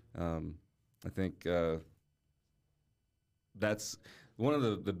 I think that's one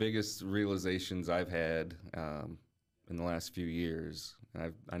of the biggest realizations I've had in the last few years.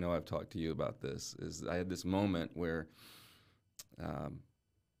 And I know I've talked to you about this. Is I had this moment where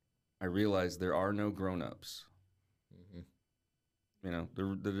I realized there are no grown-ups.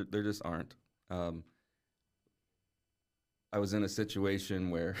 There just aren't. I was in a situation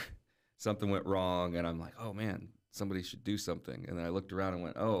where something went wrong, and I'm like, oh, man, somebody should do something. And then I looked around and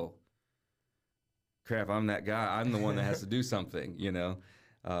went, oh, crap, I'm that guy. I'm the one that has to do something,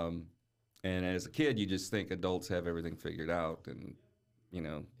 And as a kid, you just think adults have everything figured out. And,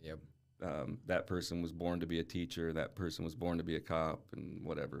 Yep. That person was born to be a teacher. That person was born to be a cop and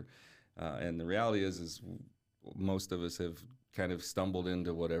whatever. And the reality is most of us have kind of stumbled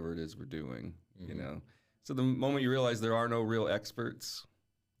into whatever it is we're doing, So the moment you realize there are no real experts,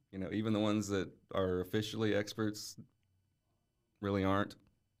 even the ones that are officially experts really aren't,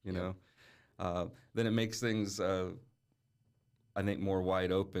 then it makes things, I think, more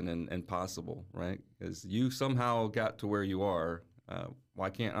wide open and possible, right? Because you somehow got to where you are. Why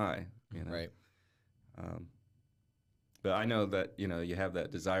can't I? Right. But I know that, you have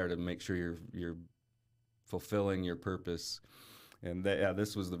that desire to make sure you're fulfilling your purpose. And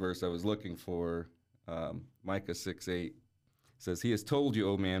this was the verse I was looking for. Micah 6:8 says, "He has told you,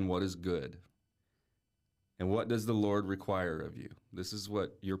 O man, what is good. And what does the Lord require of you?" This is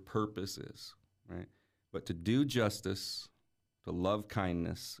what your purpose is, right? But to do justice, to love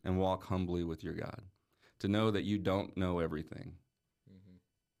kindness, and walk humbly with your God. To know that you don't know everything.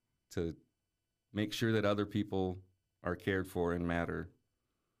 To make sure that other people are cared for and matter.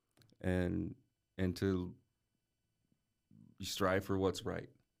 And to strive for what's right.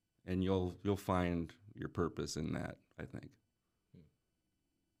 And you'll find your purpose in that, I think.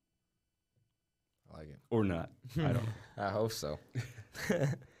 I like it. Or not. I don't know. I hope so.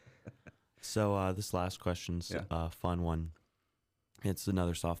 So this last question's a fun one. It's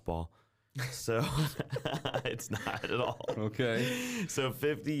another softball. So it's not at all. Okay. So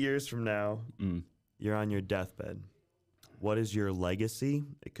 50 years from now, you're on your deathbed. What is your legacy?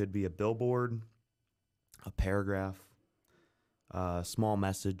 It could be a billboard, a paragraph, a small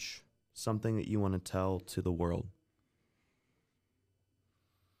message, something that you want to tell to the world.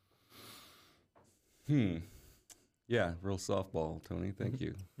 Yeah, real softball, Tony. Thank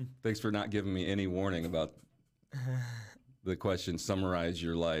you. Thanks for not giving me any warning about the question, summarize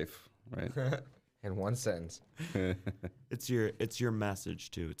your life, right? In one sentence. It's your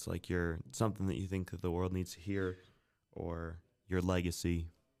message too. It's like something that you think that the world needs to hear, or your legacy.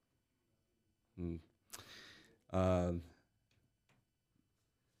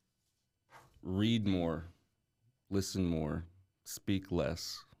 Read more, listen more, speak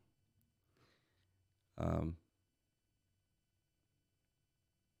less.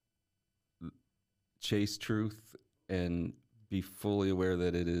 Chase truth and be fully aware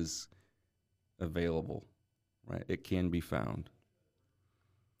that it is available, right? It can be found.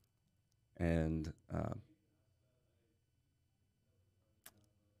 And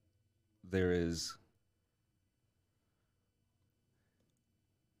there is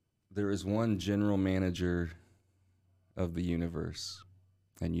one general manager of the universe,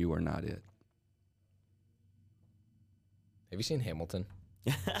 and you are not it. Have you seen Hamilton?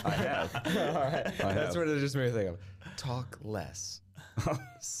 I have. All right. I That's have. what it just made me think of. Talk less.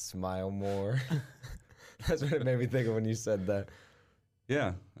 Smile more. That's what it made me think of when you said that.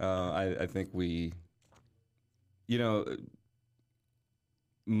 Yeah, I think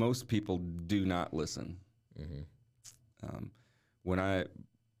most people do not listen. When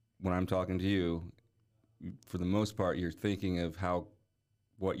I'm talking to you, for the most part, you're thinking of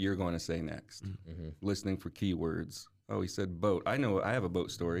what you're going to say next, listening for keywords. Oh, he said boat. I know. I have a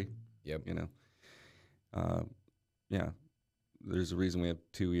boat story. Yep. Yeah. There's a reason we have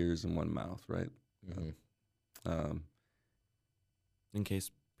 2 ears and 1 mouth, right? In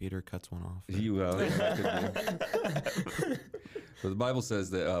case Peter cuts one off. But the Bible says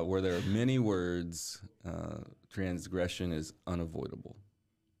that where there are many words, transgression is unavoidable.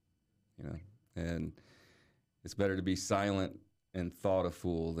 And it's better to be silent and thought a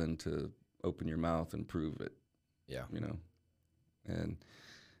fool than to open your mouth and prove it. Yeah. And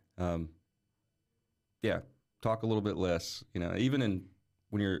talk a little bit less. Even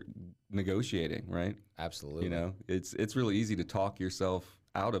when you're negotiating, right? Absolutely. It's really easy to talk yourself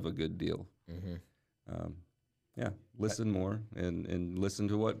out of a good deal. Listen more and listen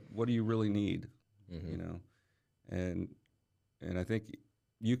to what do you really need, and I think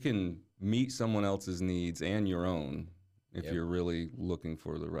you can meet someone else's needs and your own if you're really looking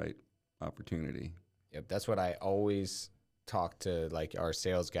for the right opportunity. Yep. That's what I always talk to like our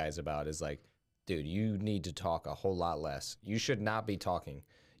sales guys about is like, dude, you need to talk a whole lot less. You should not be talking.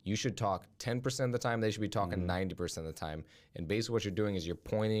 You should talk 10% of the time. They should be talking 90% of the time. And basically what you're doing is you're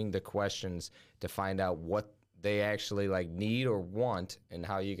pointing the questions to find out what they actually like need or want and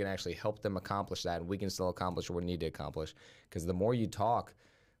how you can actually help them accomplish that. And we can still accomplish what we need to accomplish. Because the more you talk,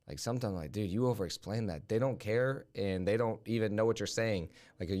 like sometimes like, dude, you over-explain that. They don't care and they don't even know what you're saying.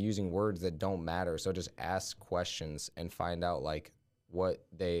 Like you're using words that don't matter. So just ask questions and find out like what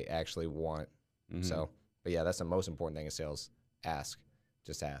they actually want. So, but yeah, that's the most important thing in sales. Ask.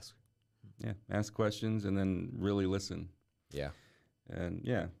 Just ask. Yeah, ask questions and then really listen. Yeah. And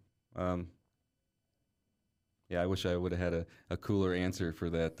I wish I would have had a cooler answer for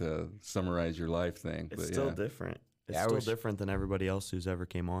that summarize your life thing. It's but still different. It's still different than everybody else who's ever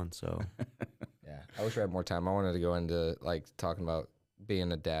came on. So Yeah, I wish I had more time. I wanted to go into like talking about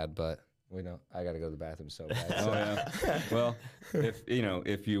being a dad, but I got to go to the bathroom so bad. Oh yeah. Well,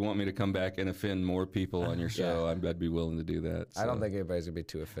 if you want me to come back and offend more people on your show, I'd be willing to do that. I don't think anybody's gonna be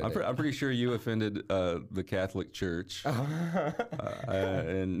too offended. I'm pretty sure you offended the Catholic Church,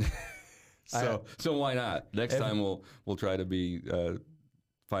 and so why not? Next time we'll try to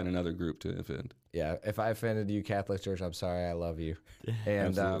find another group to offend. Yeah, if I offended you, Catholic Church, I'm sorry. I love you.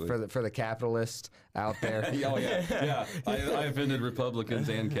 And for the capitalist out there, yeah. I offended Republicans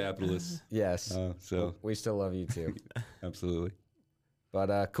and capitalists. Yes. So we still love you too. Absolutely.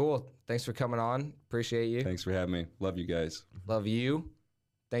 But cool. Thanks for coming on. Appreciate you. Thanks for having me. Love you guys. Love you.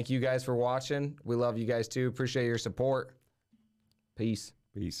 Thank you guys for watching. We love you guys too. Appreciate your support. Peace.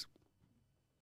 Peace.